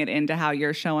putting it into how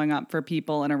you're showing up for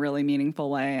people in a really meaningful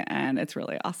way. And it's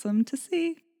really awesome to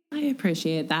see. I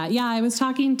appreciate that. Yeah, I was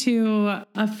talking to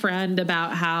a friend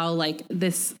about how like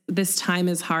this time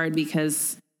is hard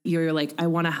because you're like, I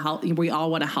want to help. We all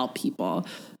want to help people.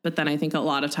 But then I think a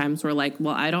lot of times we're like,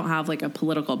 well, I don't have like a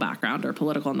political background or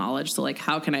political knowledge. So like,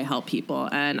 how can I help people?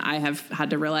 And I have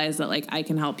had to realize that like I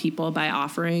can help people by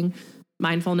offering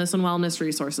mindfulness and wellness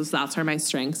resources. That's where my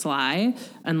strengths lie.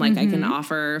 And like I can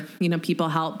offer, you know, people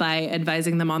help by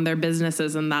advising them on their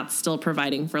businesses, and that's still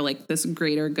providing for like this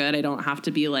greater good. I don't have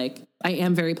to be like, I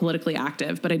am very politically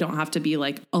active, but I don't have to be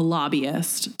like a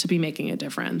lobbyist to be making a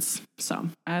difference. So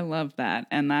I love that.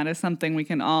 And that is something we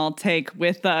can all take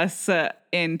with us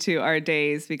into our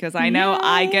days, because I know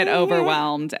I get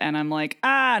overwhelmed and I'm like,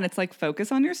 and it's like,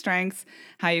 focus on your strengths,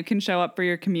 how you can show up for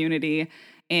your community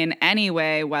in any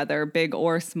way, whether big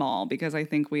or small, because I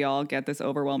think we all get this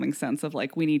overwhelming sense of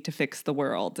like, we need to fix the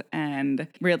world. And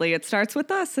really it starts with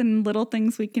us, and little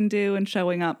things we can do and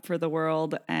showing up for the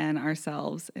world and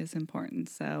ourselves is important.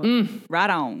 So right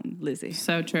on, Lizzie.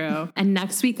 So true. And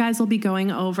next week, guys, we'll be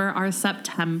going over our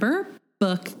September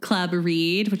book club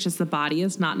read, which is The Body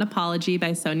Is Not an Apology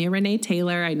by Sonia Renee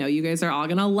Taylor. I know you guys are all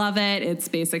going to love it. It's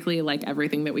basically like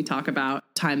everything that we talk about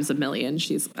times a million.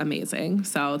 She's amazing.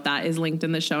 So that is linked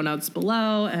in the show notes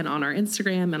below and on our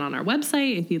Instagram and on our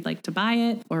website if you'd like to buy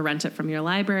it or rent it from your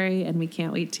library. And we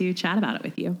can't wait to chat about it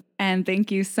with you. And thank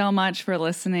you so much for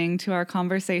listening to our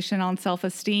conversation on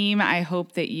self-esteem. I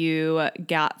hope that you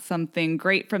got something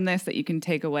great from this that you can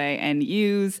take away and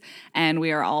use. And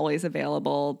we are always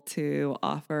available to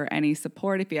offer any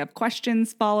support. If you have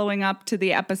questions following up to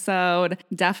the episode,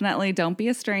 definitely don't be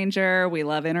a stranger. We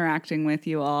love interacting with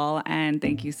you all. And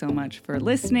thank you so much for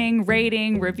listening,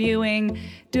 rating, reviewing,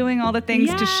 doing all the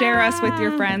things to share us with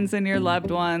your friends and your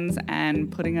loved ones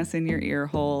and putting us in your ear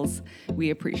holes. We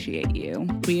appreciate you.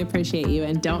 We appreciate you.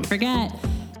 And don't forget,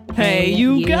 hey,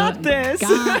 you got this.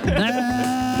 Got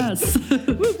this.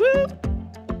 Woo, woo.